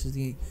good. This is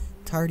the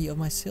entirety of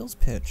my sales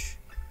pitch.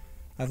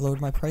 I've lowered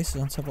my prices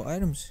on several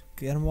items.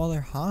 Get them while they're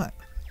hot.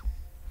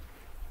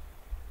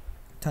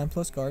 Time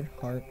plus guard,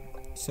 heart,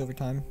 silver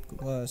time,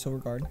 silver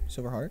guard,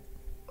 silver heart,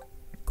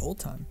 gold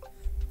time,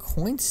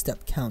 coin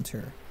step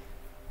counter.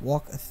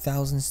 Walk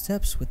 1,000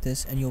 steps with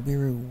this and you'll be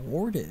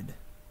rewarded.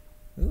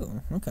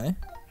 Ooh, okay.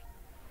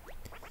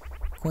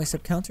 Coin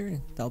step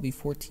counter, that'll be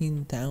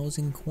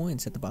 14,000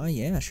 coins at the buy.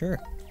 Yeah, sure.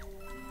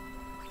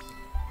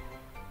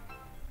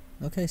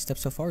 Okay, step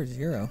so far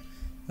 0.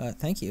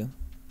 Thank you.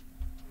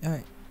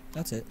 Alright,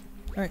 that's it.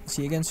 Alright,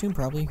 see you again soon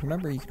probably.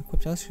 Remember, you can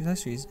equip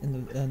accessories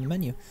in the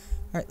menu.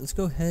 Alright, let's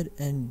go ahead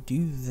and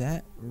do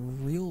that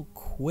real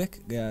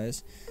quick,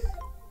 guys.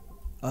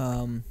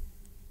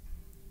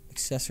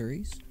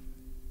 Accessories.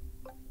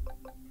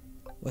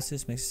 What's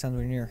this? Makes it sound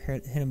when you're near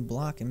a hidden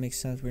block and makes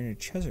it sound when you're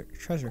near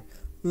treasure.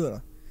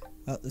 Ugh.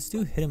 Let's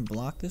do hidden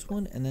block this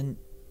one, and then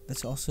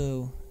let's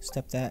also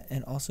step that,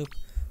 and also,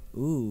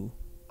 ooh.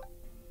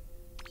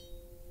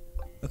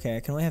 Okay,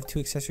 I can only have 2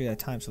 accessories at a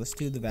time, so let's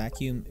do the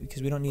vacuum,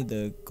 because we don't need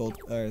the gold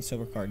or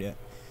silver card yet.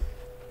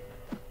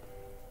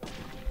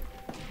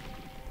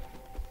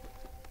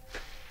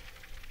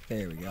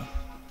 There we go.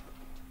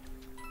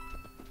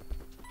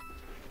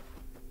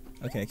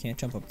 Okay, I can't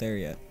jump up there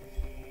yet.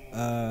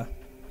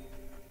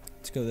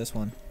 Let's go this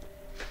one.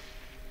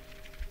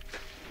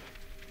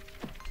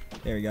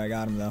 There we go, I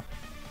got him though.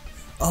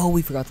 Oh,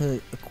 we forgot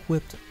to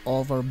equip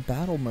all of our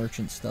battle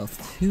merchant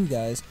stuff too,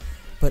 guys.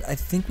 But I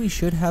think we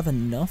should have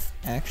enough,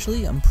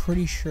 actually. I'm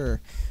pretty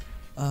sure.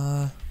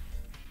 Oh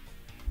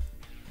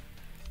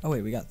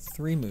wait, we got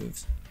 3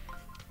 moves.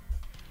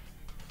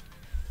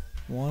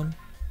 1.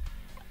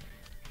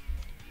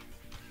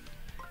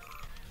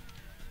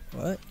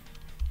 What?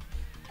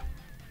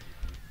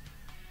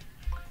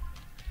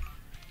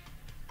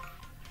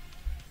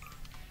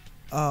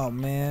 Oh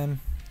man.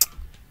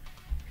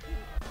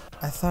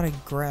 I thought I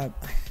grabbed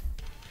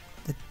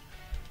the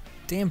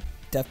damn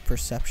depth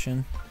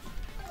perception.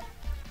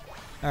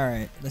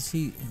 Alright, let's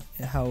see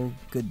how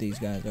good these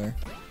guys are.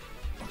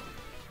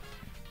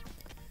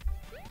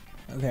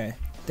 Okay,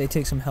 they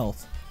take some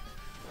health.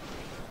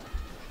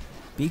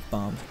 Beak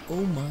bombs.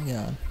 Oh my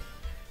god.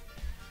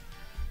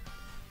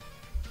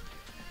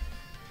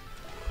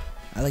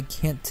 I like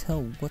can't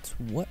tell what's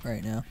what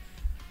right now.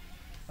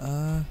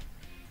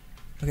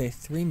 Okay,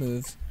 3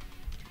 moves.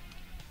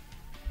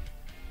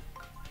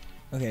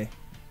 Okay,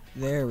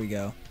 there we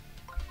go.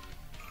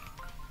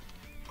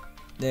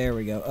 There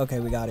we go. Okay,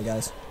 we got it,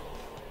 guys.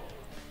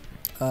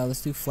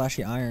 Let's do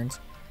flashy irons.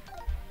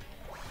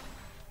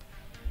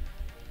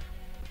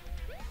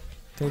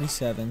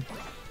 37.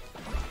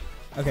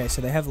 Okay,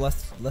 so they have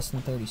less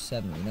than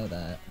 37. We know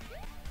that.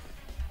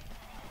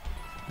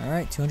 All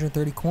right,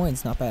 230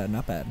 coins. Not bad.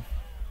 Not bad.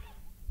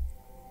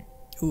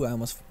 Ooh, I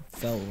almost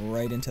fell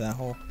right into that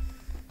hole.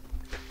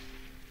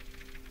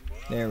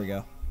 There we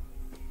go.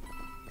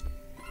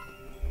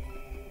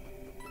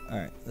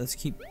 Alright, let's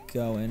keep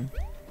going.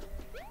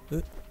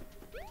 Ooh.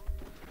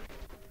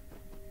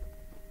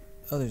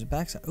 Oh, there's a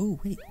backside. Oh,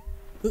 wait.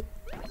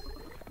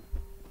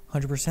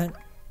 100%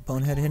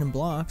 Bonehead hidden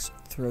blocks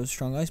throws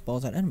strong ice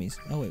balls at enemies.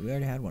 Oh, wait, we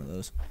already had one of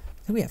those. I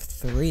think we have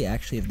 3,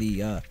 actually, of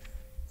the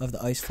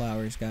ice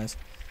flowers, guys.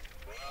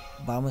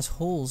 Bottomless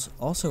holes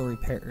also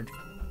repaired.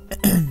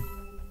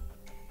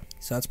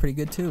 So that's pretty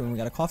good, too. And we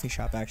got a coffee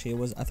shop, actually.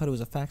 I thought it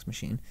was a fax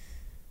machine.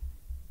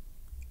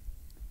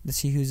 Let's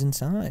see who's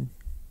inside.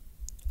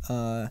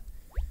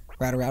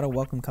 Rata,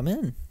 welcome, come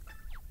in.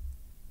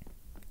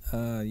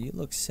 You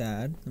look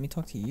sad. Let me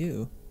talk to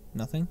you.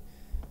 Nothing?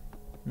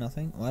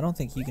 Nothing? Well, I don't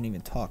think you can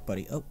even talk,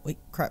 buddy. Oh, wait,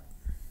 crap.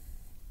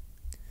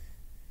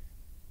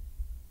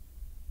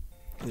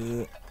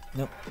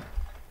 Nope.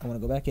 I want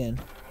to go back in.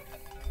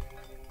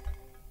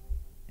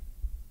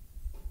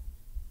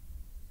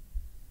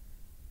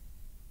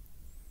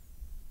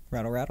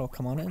 Rattle, rattle,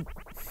 come on in.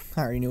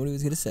 I already knew what he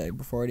was going to say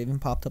before it even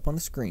popped up on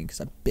the screen because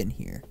I've been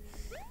here.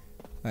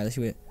 Alright, let's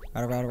see what.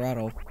 Rattle, rattle,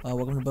 rattle.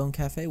 Welcome to Bone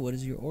Cafe. What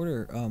is your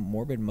order?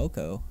 Morbid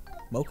mocha.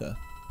 Mocha.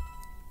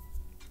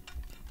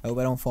 I hope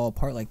I don't fall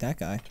apart like that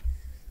guy.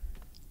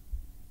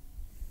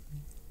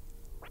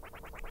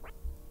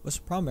 What's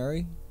the problem,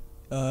 Mary?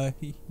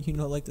 You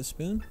don't like the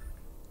spoon?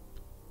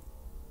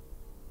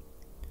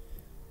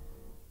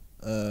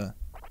 You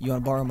wanna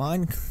borrow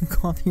mine?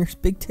 Coffee here's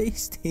big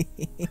tasty.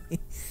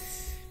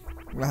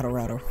 Rattle,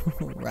 rattle,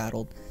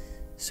 rattled.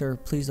 Sir,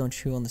 please don't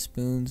chew on the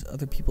spoons.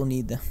 Other people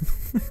need them.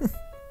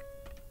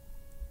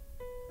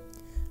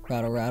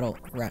 Rattle, rattle,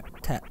 rat,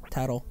 tat,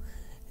 tattle.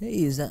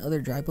 Hey, is that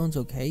other dry bones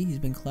okay? He's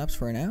been collapsed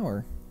for an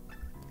hour.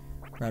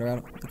 Rattle,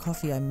 rattle. The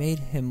coffee I made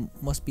him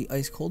must be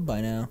ice cold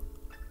by now.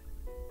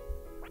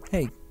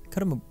 Hey,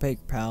 cut him a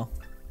break, pal.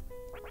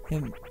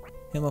 Him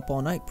up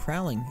all night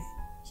prowling.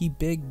 He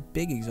big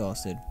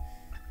exhausted.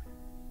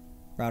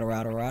 Rattle,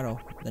 rattle, rattle.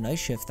 The night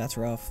shift, that's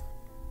rough.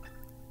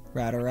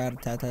 Rattle, rattle,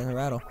 tat, tat,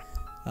 rattle.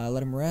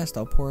 Let him rest.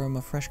 I'll pour him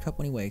a fresh cup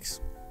when he wakes.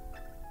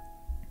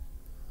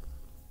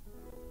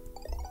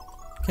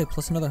 Okay,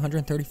 plus another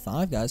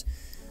 135, guys.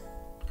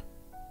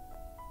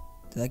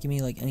 Did that give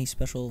me, like, any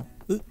special...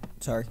 Ooh,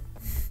 sorry.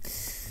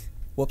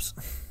 Whoops.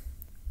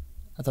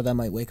 I thought that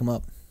might wake him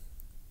up.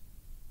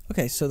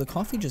 Okay, so the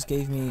coffee just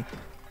gave me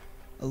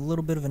a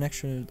little bit of an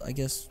extra, I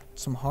guess,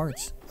 some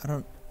hearts. I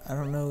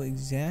don't know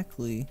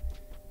exactly.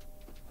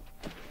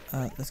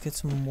 Let's get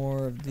some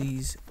more of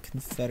these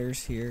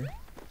confetters here.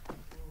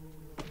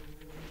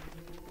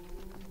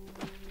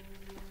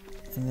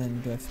 And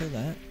then, do I fill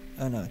that?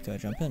 Oh no, do I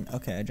jump in?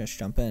 Okay, I just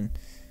jump in.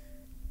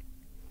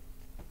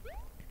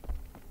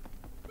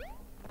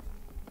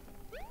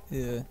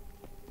 Yeah.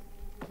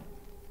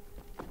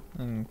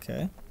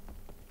 Okay.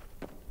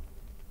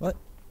 What?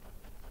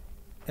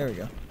 There we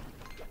go.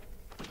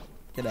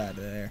 Get out of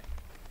there.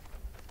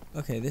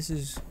 Okay, this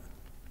is...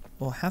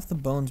 Well, half the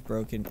bone's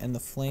broken and the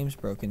flame's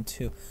broken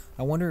too.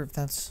 I wonder if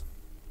that's...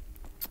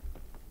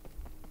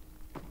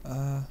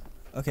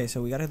 Okay,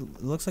 so we gotta...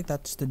 It looks like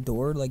that's the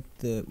door like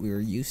we were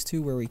used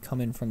to where we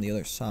come in from the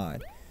other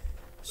side.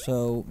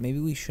 So maybe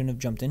we shouldn't have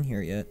jumped in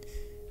here yet.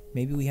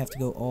 Maybe we have to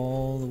go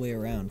all the way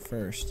around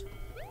first.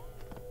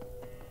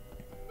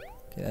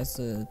 Okay, that's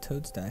the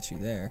toad statue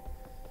there.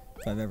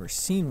 If I've ever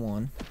seen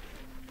one.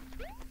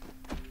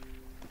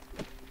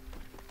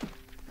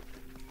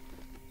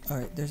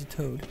 Alright, there's a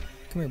toad.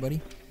 Come here,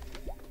 buddy.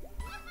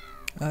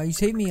 You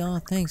saved me.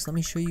 Aw, thanks. Let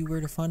me show you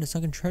where to find a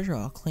sunken treasure.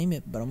 I'll claim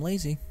it, but I'm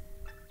lazy.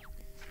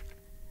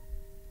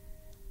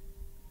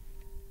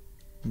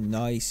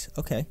 Nice.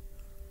 Okay.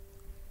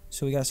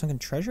 So we got a sunken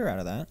treasure out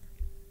of that.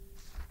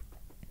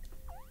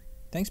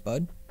 Thanks,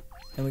 bud.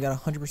 And we got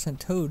 100%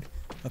 toad.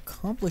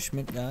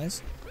 Accomplishment,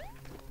 guys.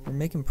 We're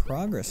making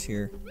progress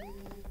here.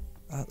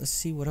 Let's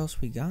see what else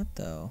we got,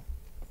 though.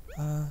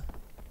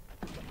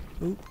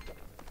 Oop.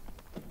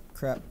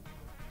 Crap.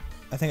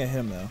 I think I hit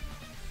him, though.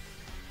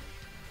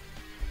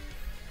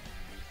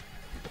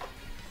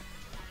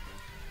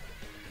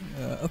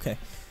 Okay.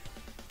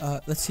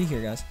 Let's see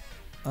here, guys.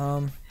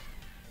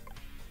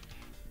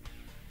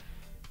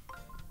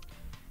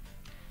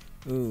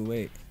 Ooh,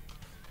 wait.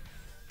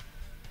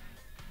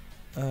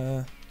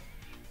 I'm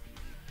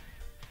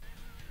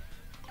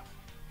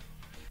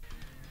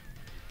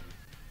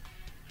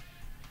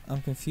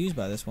confused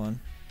by this one.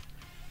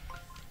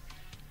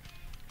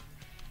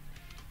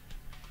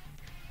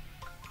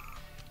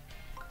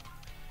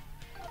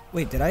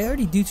 Wait, did I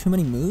already do too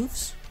many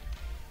moves?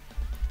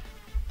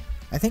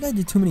 I think I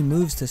did too many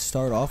moves to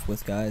start off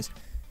with, guys.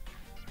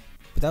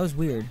 But that was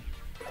weird.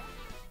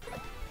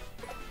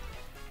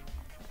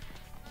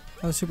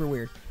 That was super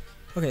weird.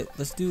 Okay,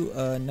 let's do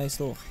a nice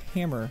little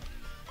hammer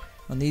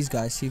on these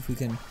guys. See if we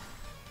can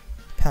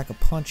pack a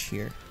punch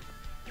here.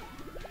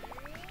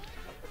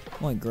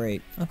 Well,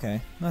 great.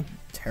 Okay, not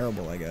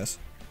terrible, I guess.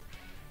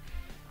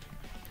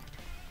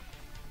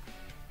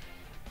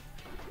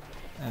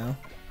 Ow.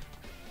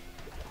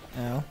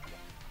 Ow.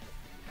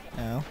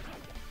 Ow.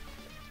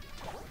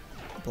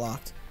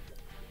 Blocked.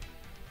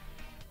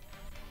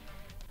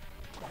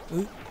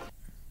 Ooh.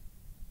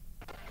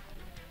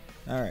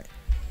 Alright.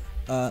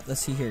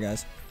 Let's see here,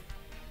 guys.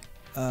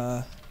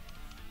 I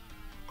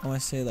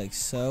want to say like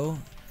so,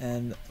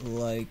 and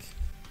like...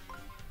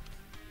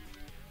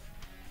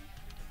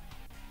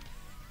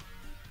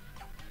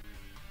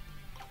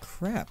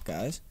 Crap,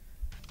 guys.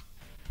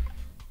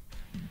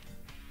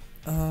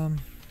 I'm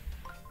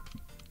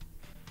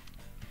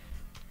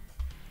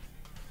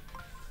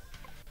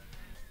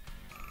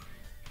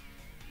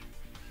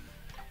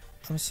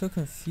so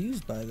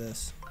confused by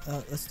this.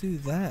 Let's do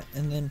that,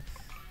 and then...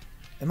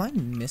 Am I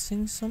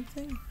missing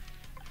something?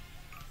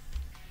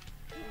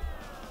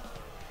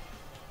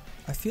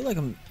 I feel like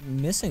I'm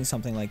missing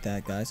something like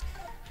that, guys.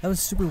 That was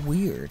super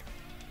weird.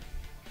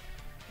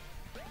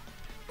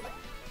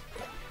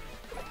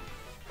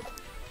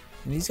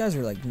 And these guys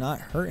are like not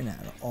hurting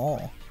at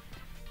all.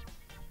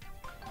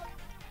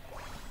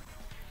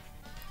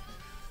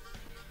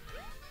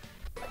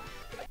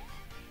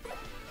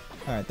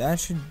 Alright, that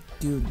should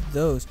do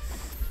those.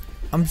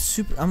 I'm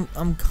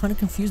kind of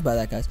confused by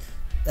that, guys.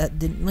 That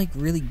didn't, like,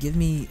 really give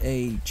me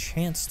a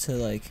chance to,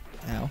 like,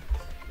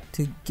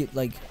 to get,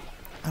 like,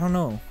 I don't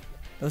know.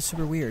 That was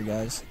super weird,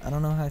 guys. I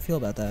don't know how I feel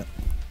about that.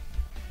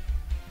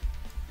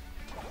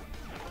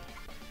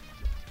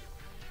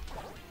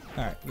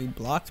 Alright, we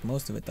blocked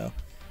most of it, though.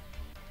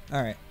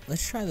 Alright,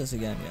 let's try this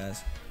again,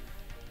 guys.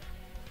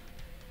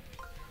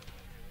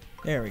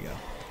 There we go.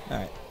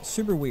 Alright,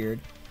 super weird.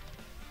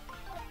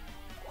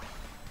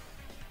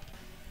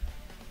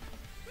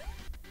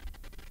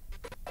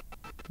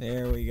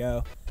 There we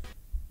go.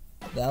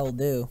 That'll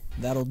do.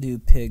 That'll do,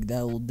 pig.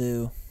 That'll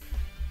do.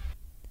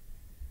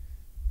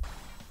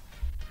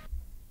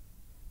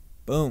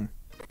 Boom.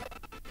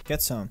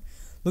 Get some.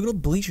 Look at all the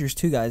bleachers,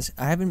 too, guys.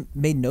 I haven't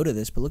made note of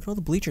this, but look at all the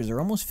bleachers. They're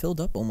almost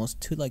filled up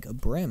almost to, like, a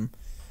brim.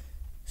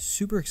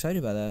 Super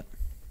excited by that.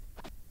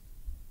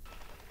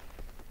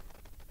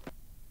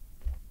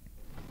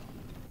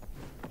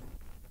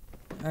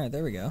 Alright,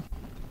 there we go.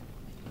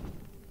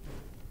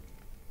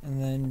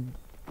 And then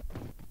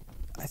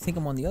I think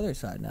I'm on the other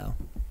side now.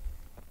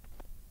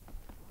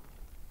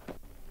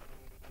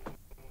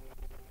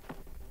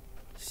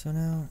 So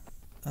now,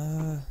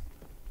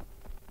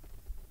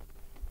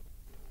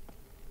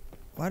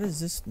 why does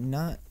this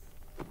not...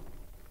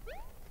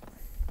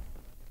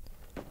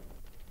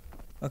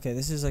 Okay,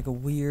 this is like a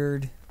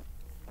weird...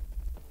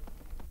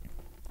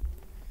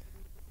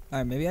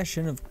 Alright, maybe I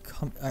shouldn't have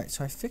come... Alright,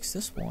 so I fixed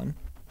this one.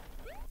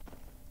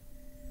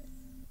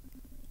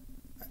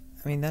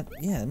 I mean, that...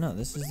 Yeah, no,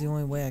 this is the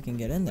only way I can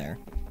get in there.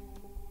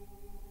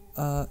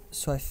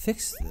 So I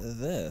fixed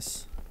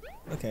this.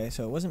 Okay,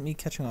 so it wasn't me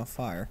catching on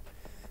fire.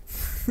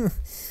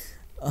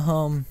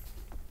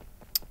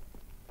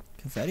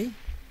 Confetti?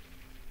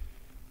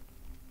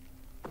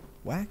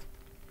 Whack?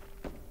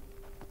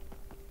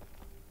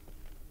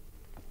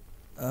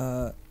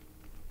 Oh,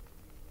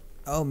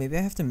 maybe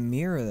I have to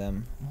mirror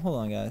them. Hold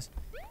on, guys.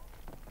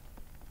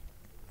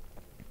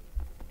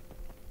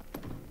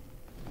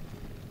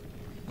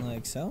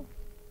 Like so?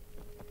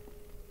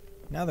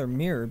 Now they're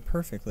mirrored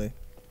perfectly.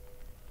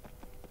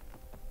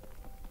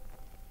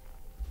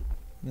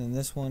 And then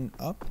this one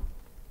up.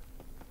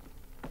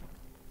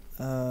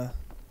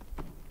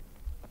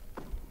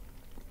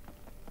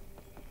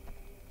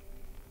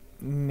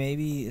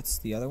 Maybe it's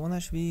the other one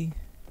that should be...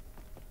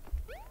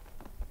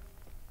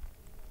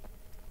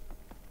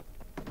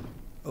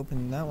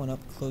 Open that one up,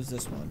 close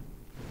this one.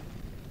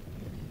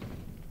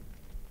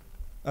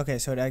 Okay,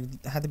 so it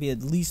had to be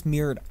at least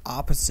mirrored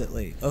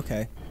oppositely.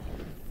 Okay.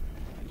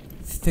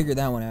 Figured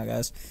that one out,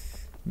 guys.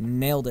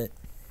 Nailed it.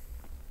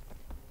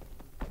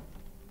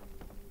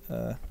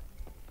 There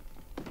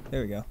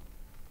we go.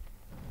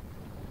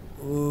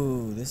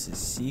 Ooh, this is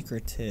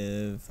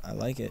secretive. I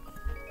like it.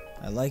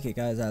 I like it,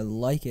 guys. I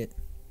like it.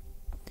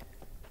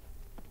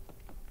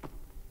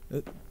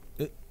 There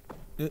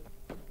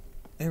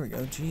we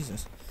go.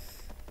 Jesus.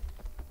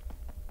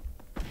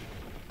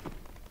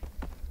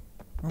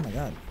 Oh my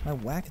god. My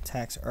whack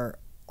attacks are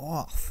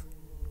off.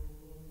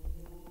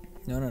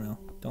 No, no, no.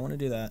 Don't want to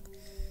do that.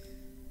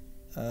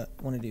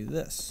 Want to do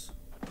this.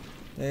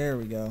 There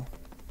we go.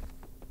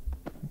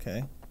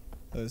 Okay.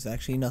 That was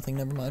actually nothing.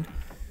 Never mind.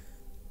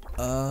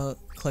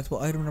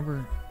 Collectible item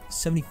number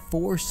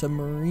 74,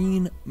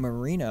 Submarine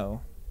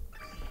Merino.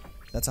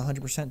 That's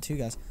 100% too,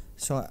 guys.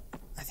 So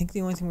I think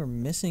the only thing we're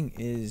missing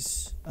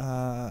is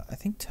I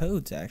think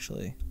toads,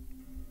 actually.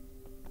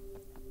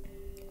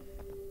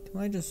 Do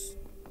I just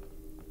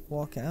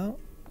walk out?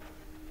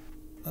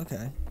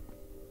 Okay.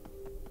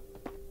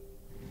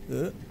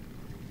 What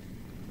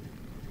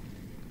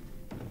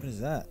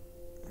is that?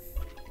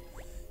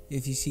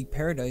 If you seek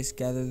paradise,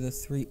 gather the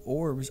 3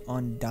 orbs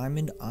on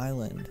Diamond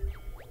Island.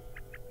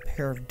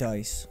 Pair of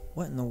dice.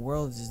 What in the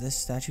world is this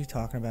statue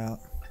talking about?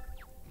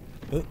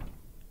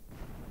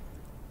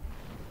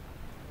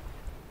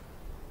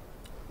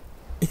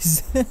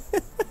 Is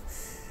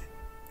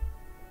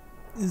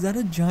that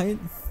a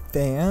giant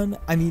fan?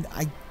 I mean,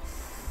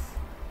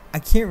 I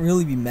can't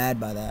really be mad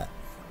by that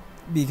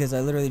because I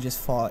literally just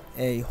fought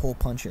a hole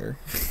puncher.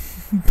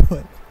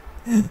 But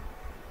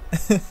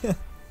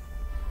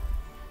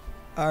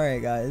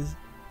alright, guys.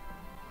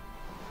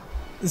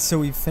 So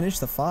we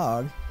finished the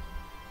fog.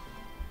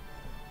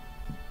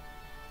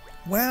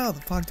 Wow, the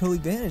fog totally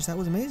vanished. That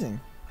was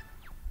amazing.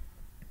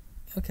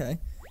 Okay.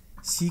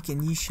 Seek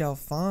and ye shall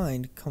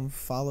find. Come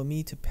follow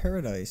me to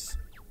paradise.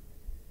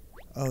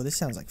 Oh, this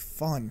sounds like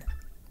fun.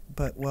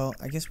 But, well,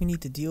 I guess we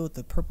need to deal with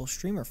the purple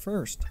streamer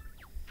first.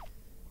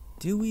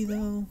 Do we,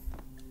 though?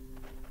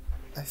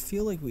 I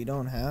feel like we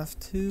don't have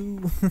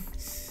to.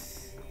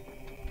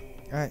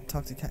 Alright,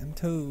 talk to Captain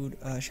Toad.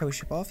 Shall we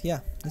ship off?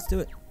 Yeah, let's do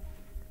it.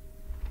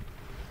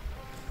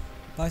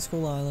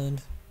 Bicycle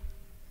Island.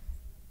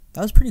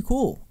 That was pretty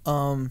cool.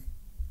 I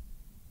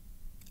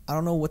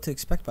don't know what to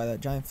expect by that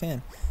giant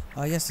fan.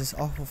 Yes, this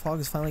awful fog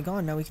is finally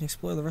gone. Now we can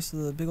explore the rest of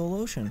the big old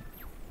ocean.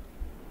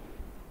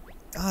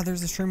 Ah,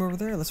 there's the stream over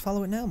there. Let's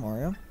follow it now,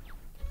 Mario.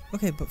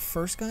 Okay, but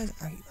first, guys,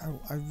 I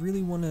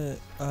really want to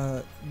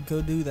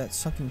go do that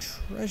sunken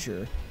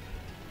treasure.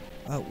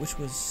 which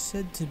was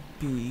said to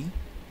be...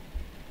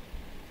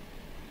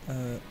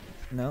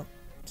 no.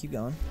 Keep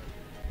going.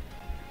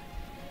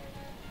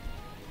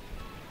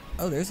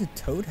 Oh, there's a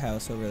toad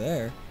house over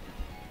there.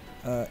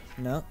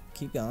 No.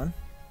 Keep going.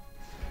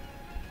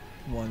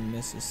 1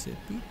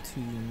 Mississippi,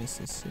 2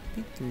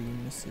 Mississippi, 3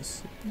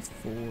 Mississippi,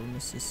 4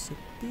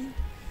 Mississippi.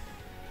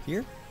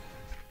 Here?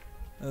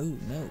 Oh,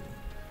 no.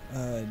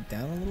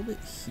 Down a little bit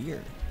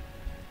here.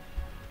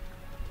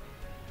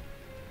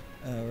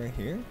 Right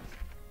here?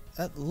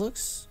 That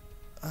looks...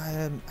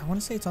 I want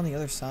to say it's on the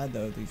other side,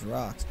 though, of these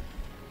rocks.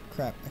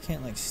 Crap, I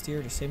can't, like,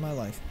 steer to save my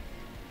life.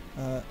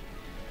 I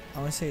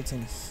want to say it's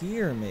in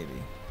here,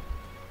 maybe.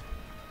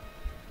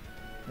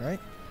 Right?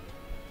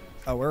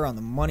 Oh, we're on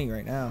the money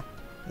right now.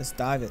 Let's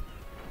dive it.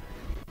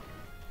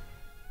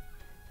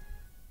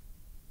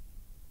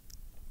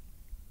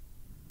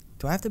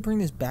 Do I have to bring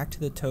this back to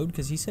the toad?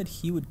 Because he said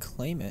he would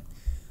claim it.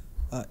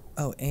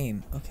 Oh,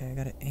 aim. Okay, I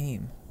gotta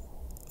aim.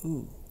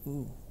 Ooh,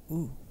 ooh,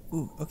 ooh,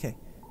 ooh. Okay.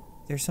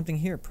 There's something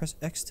here. Press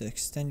X to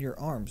extend your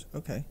arms.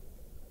 Okay.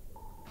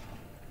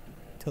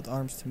 Tilt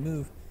arms to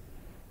move.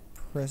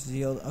 Press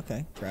Z.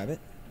 Okay, grab it.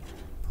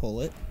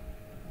 Pull it.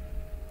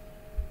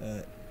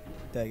 Did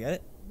I get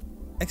it?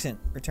 Excellent.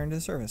 Return to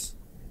the surface.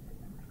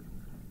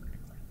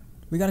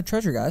 We got a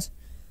treasure, guys.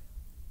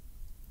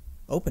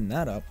 Open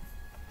that up.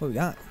 What we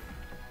got?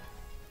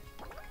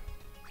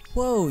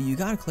 Whoa, you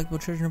got a collectible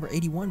treasure number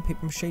 81,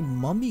 paper mache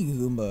mummy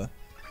Goomba.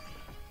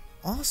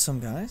 Awesome,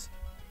 guys.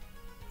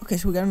 Okay,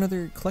 so we got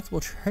another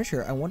collectible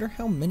treasure. I wonder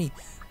how many.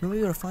 We'll be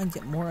able to find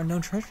yet more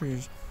unknown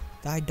treasures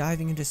by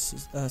diving into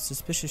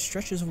suspicious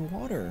stretches of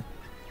water.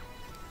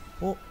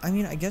 Well, I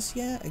mean, I guess,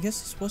 yeah, I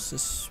guess this was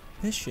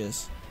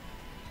suspicious.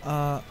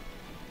 I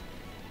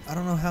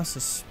don't know how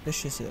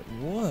suspicious it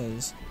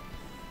was,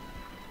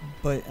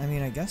 but I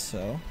mean, I guess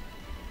so.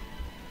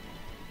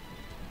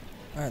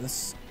 Alright,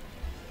 let's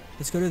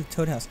go to the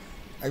toad house.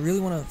 I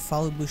really want to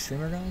follow Blue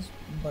Streamer, guys,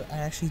 but I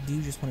actually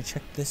do just want to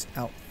check this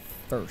out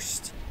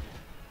first.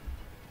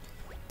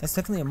 That's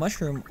definitely a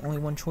mushroom. Only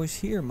one choice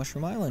here,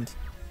 Mushroom Island.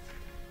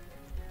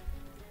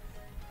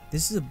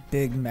 This is a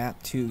big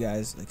map too,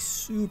 guys, like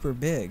super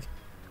big.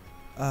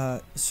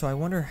 So I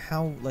wonder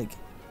how, like,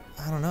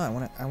 I don't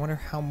know. I wonder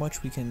how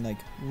much we can, like,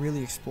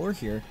 really explore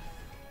here,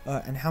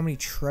 and how many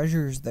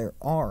treasures there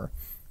are.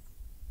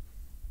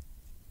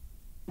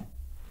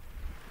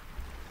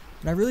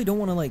 And I really don't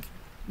want to, like,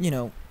 you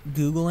know,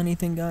 Google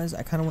anything, guys.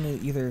 I kind of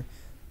want to either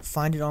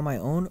find it on my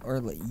own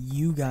or let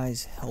you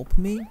guys help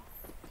me.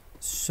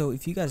 So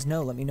if you guys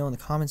know, let me know in the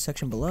comments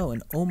section below.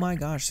 And oh my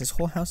gosh, this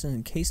whole house is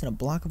encased in a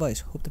block of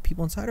ice. Hope the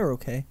people inside are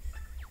okay.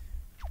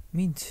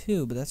 Me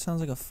too, but that sounds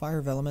like a fire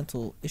of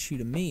elemental issue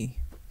to me.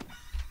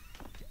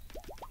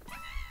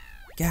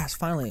 Gas,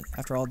 finally,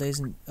 after days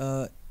and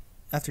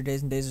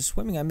days of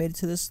swimming, I made it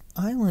to this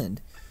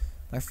island.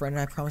 My friend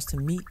and I promised to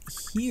meet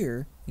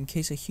here in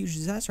case of a huge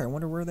disaster. I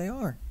wonder where they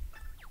are.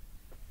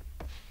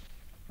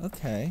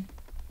 Okay.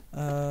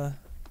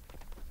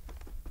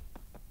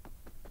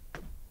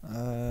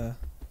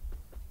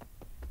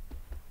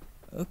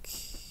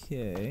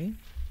 Okay.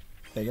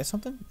 Did I get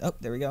something? Oh,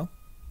 there we go.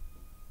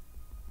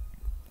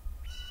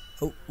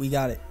 Oh, we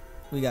got it.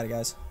 We got it,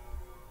 guys.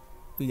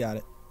 We got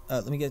it.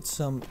 Let me get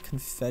some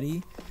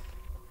confetti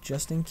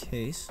just in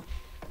case.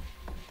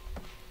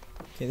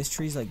 Okay, this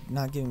tree's like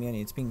not giving me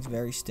any. It's being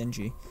very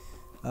stingy.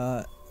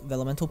 The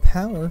elemental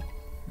power.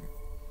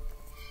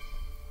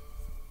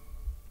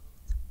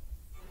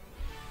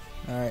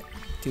 Alright,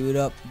 do it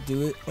up.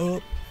 Do it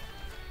up.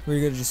 We're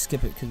gonna just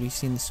skip it because we've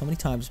seen this so many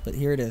times, but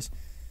here it is.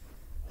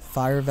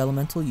 Fire of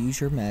elemental,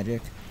 use your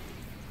magic.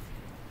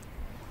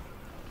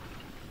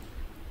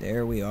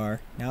 There we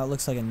are. Now it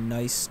looks like a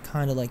nice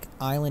kind of like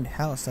island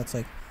house that's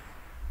like,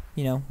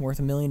 you know, worth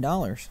 $1 million.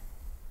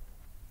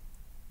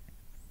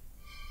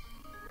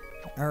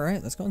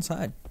 Alright, let's go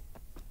inside.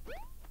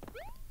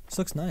 This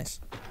looks nice.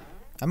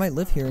 I might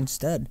live here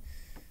instead.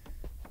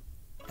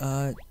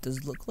 Does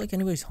it look like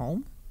anybody's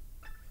home?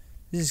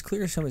 This is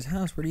clearly somebody's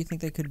house. Where do you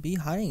think they could be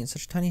hiding in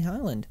such a tiny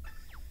island?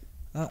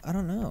 I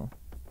don't know.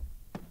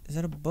 Is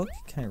that a book?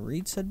 Can I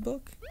read said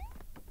book?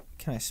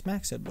 Can I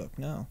smack said book?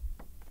 No.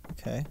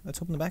 Okay,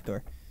 let's open the back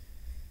door.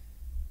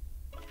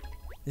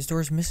 This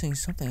door is missing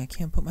something. I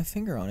can't put my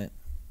finger on it.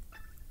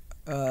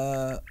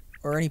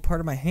 Or any part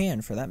of my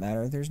hand, for that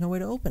matter. There's no way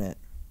to open it.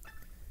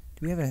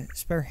 Do we have a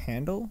spare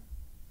handle?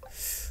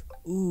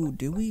 Ooh,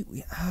 do we?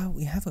 We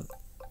have a...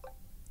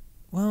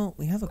 Well,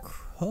 we have a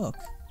crook.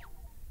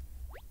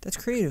 That's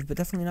creative, but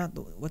definitely not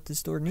what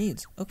this door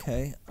needs.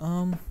 Okay,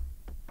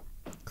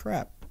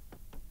 crap.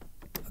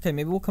 Okay,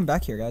 maybe we'll come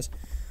back here, guys.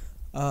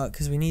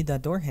 Because we need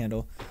that door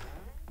handle.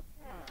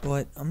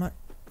 But I'm not...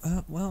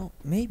 well,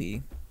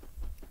 maybe.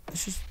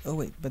 Let's just... Oh,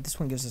 wait, but this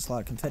one gives us a lot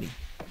of confetti.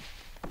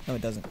 No,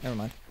 it doesn't. Never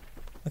mind.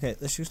 Okay,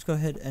 let's just go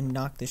ahead and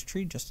knock this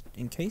tree just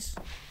in case.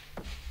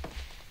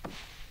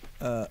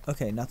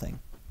 Okay, nothing.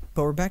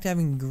 But we're back to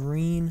having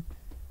green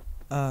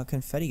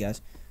confetti,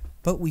 guys.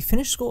 But we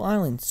finished Skull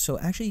Island, so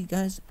actually,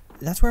 guys,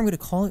 that's where I'm going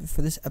to call it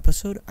for this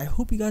episode. I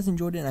hope you guys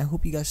enjoyed it, and I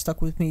hope you guys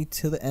stuck with me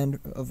to the end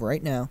of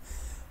right now.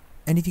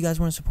 And if you guys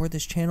want to support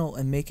this channel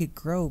and make it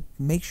grow,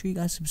 make sure you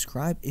guys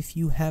subscribe if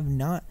you have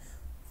not.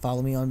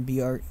 Follow me on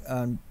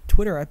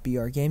Twitter at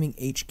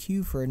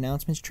BRGamingHQ for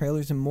announcements,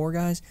 trailers, and more,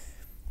 guys.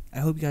 I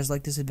hope you guys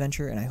like this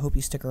adventure, and I hope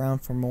you stick around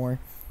for more.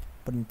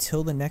 But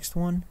until the next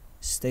one,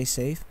 stay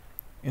safe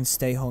and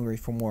stay hungry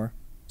for more.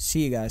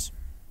 See you guys.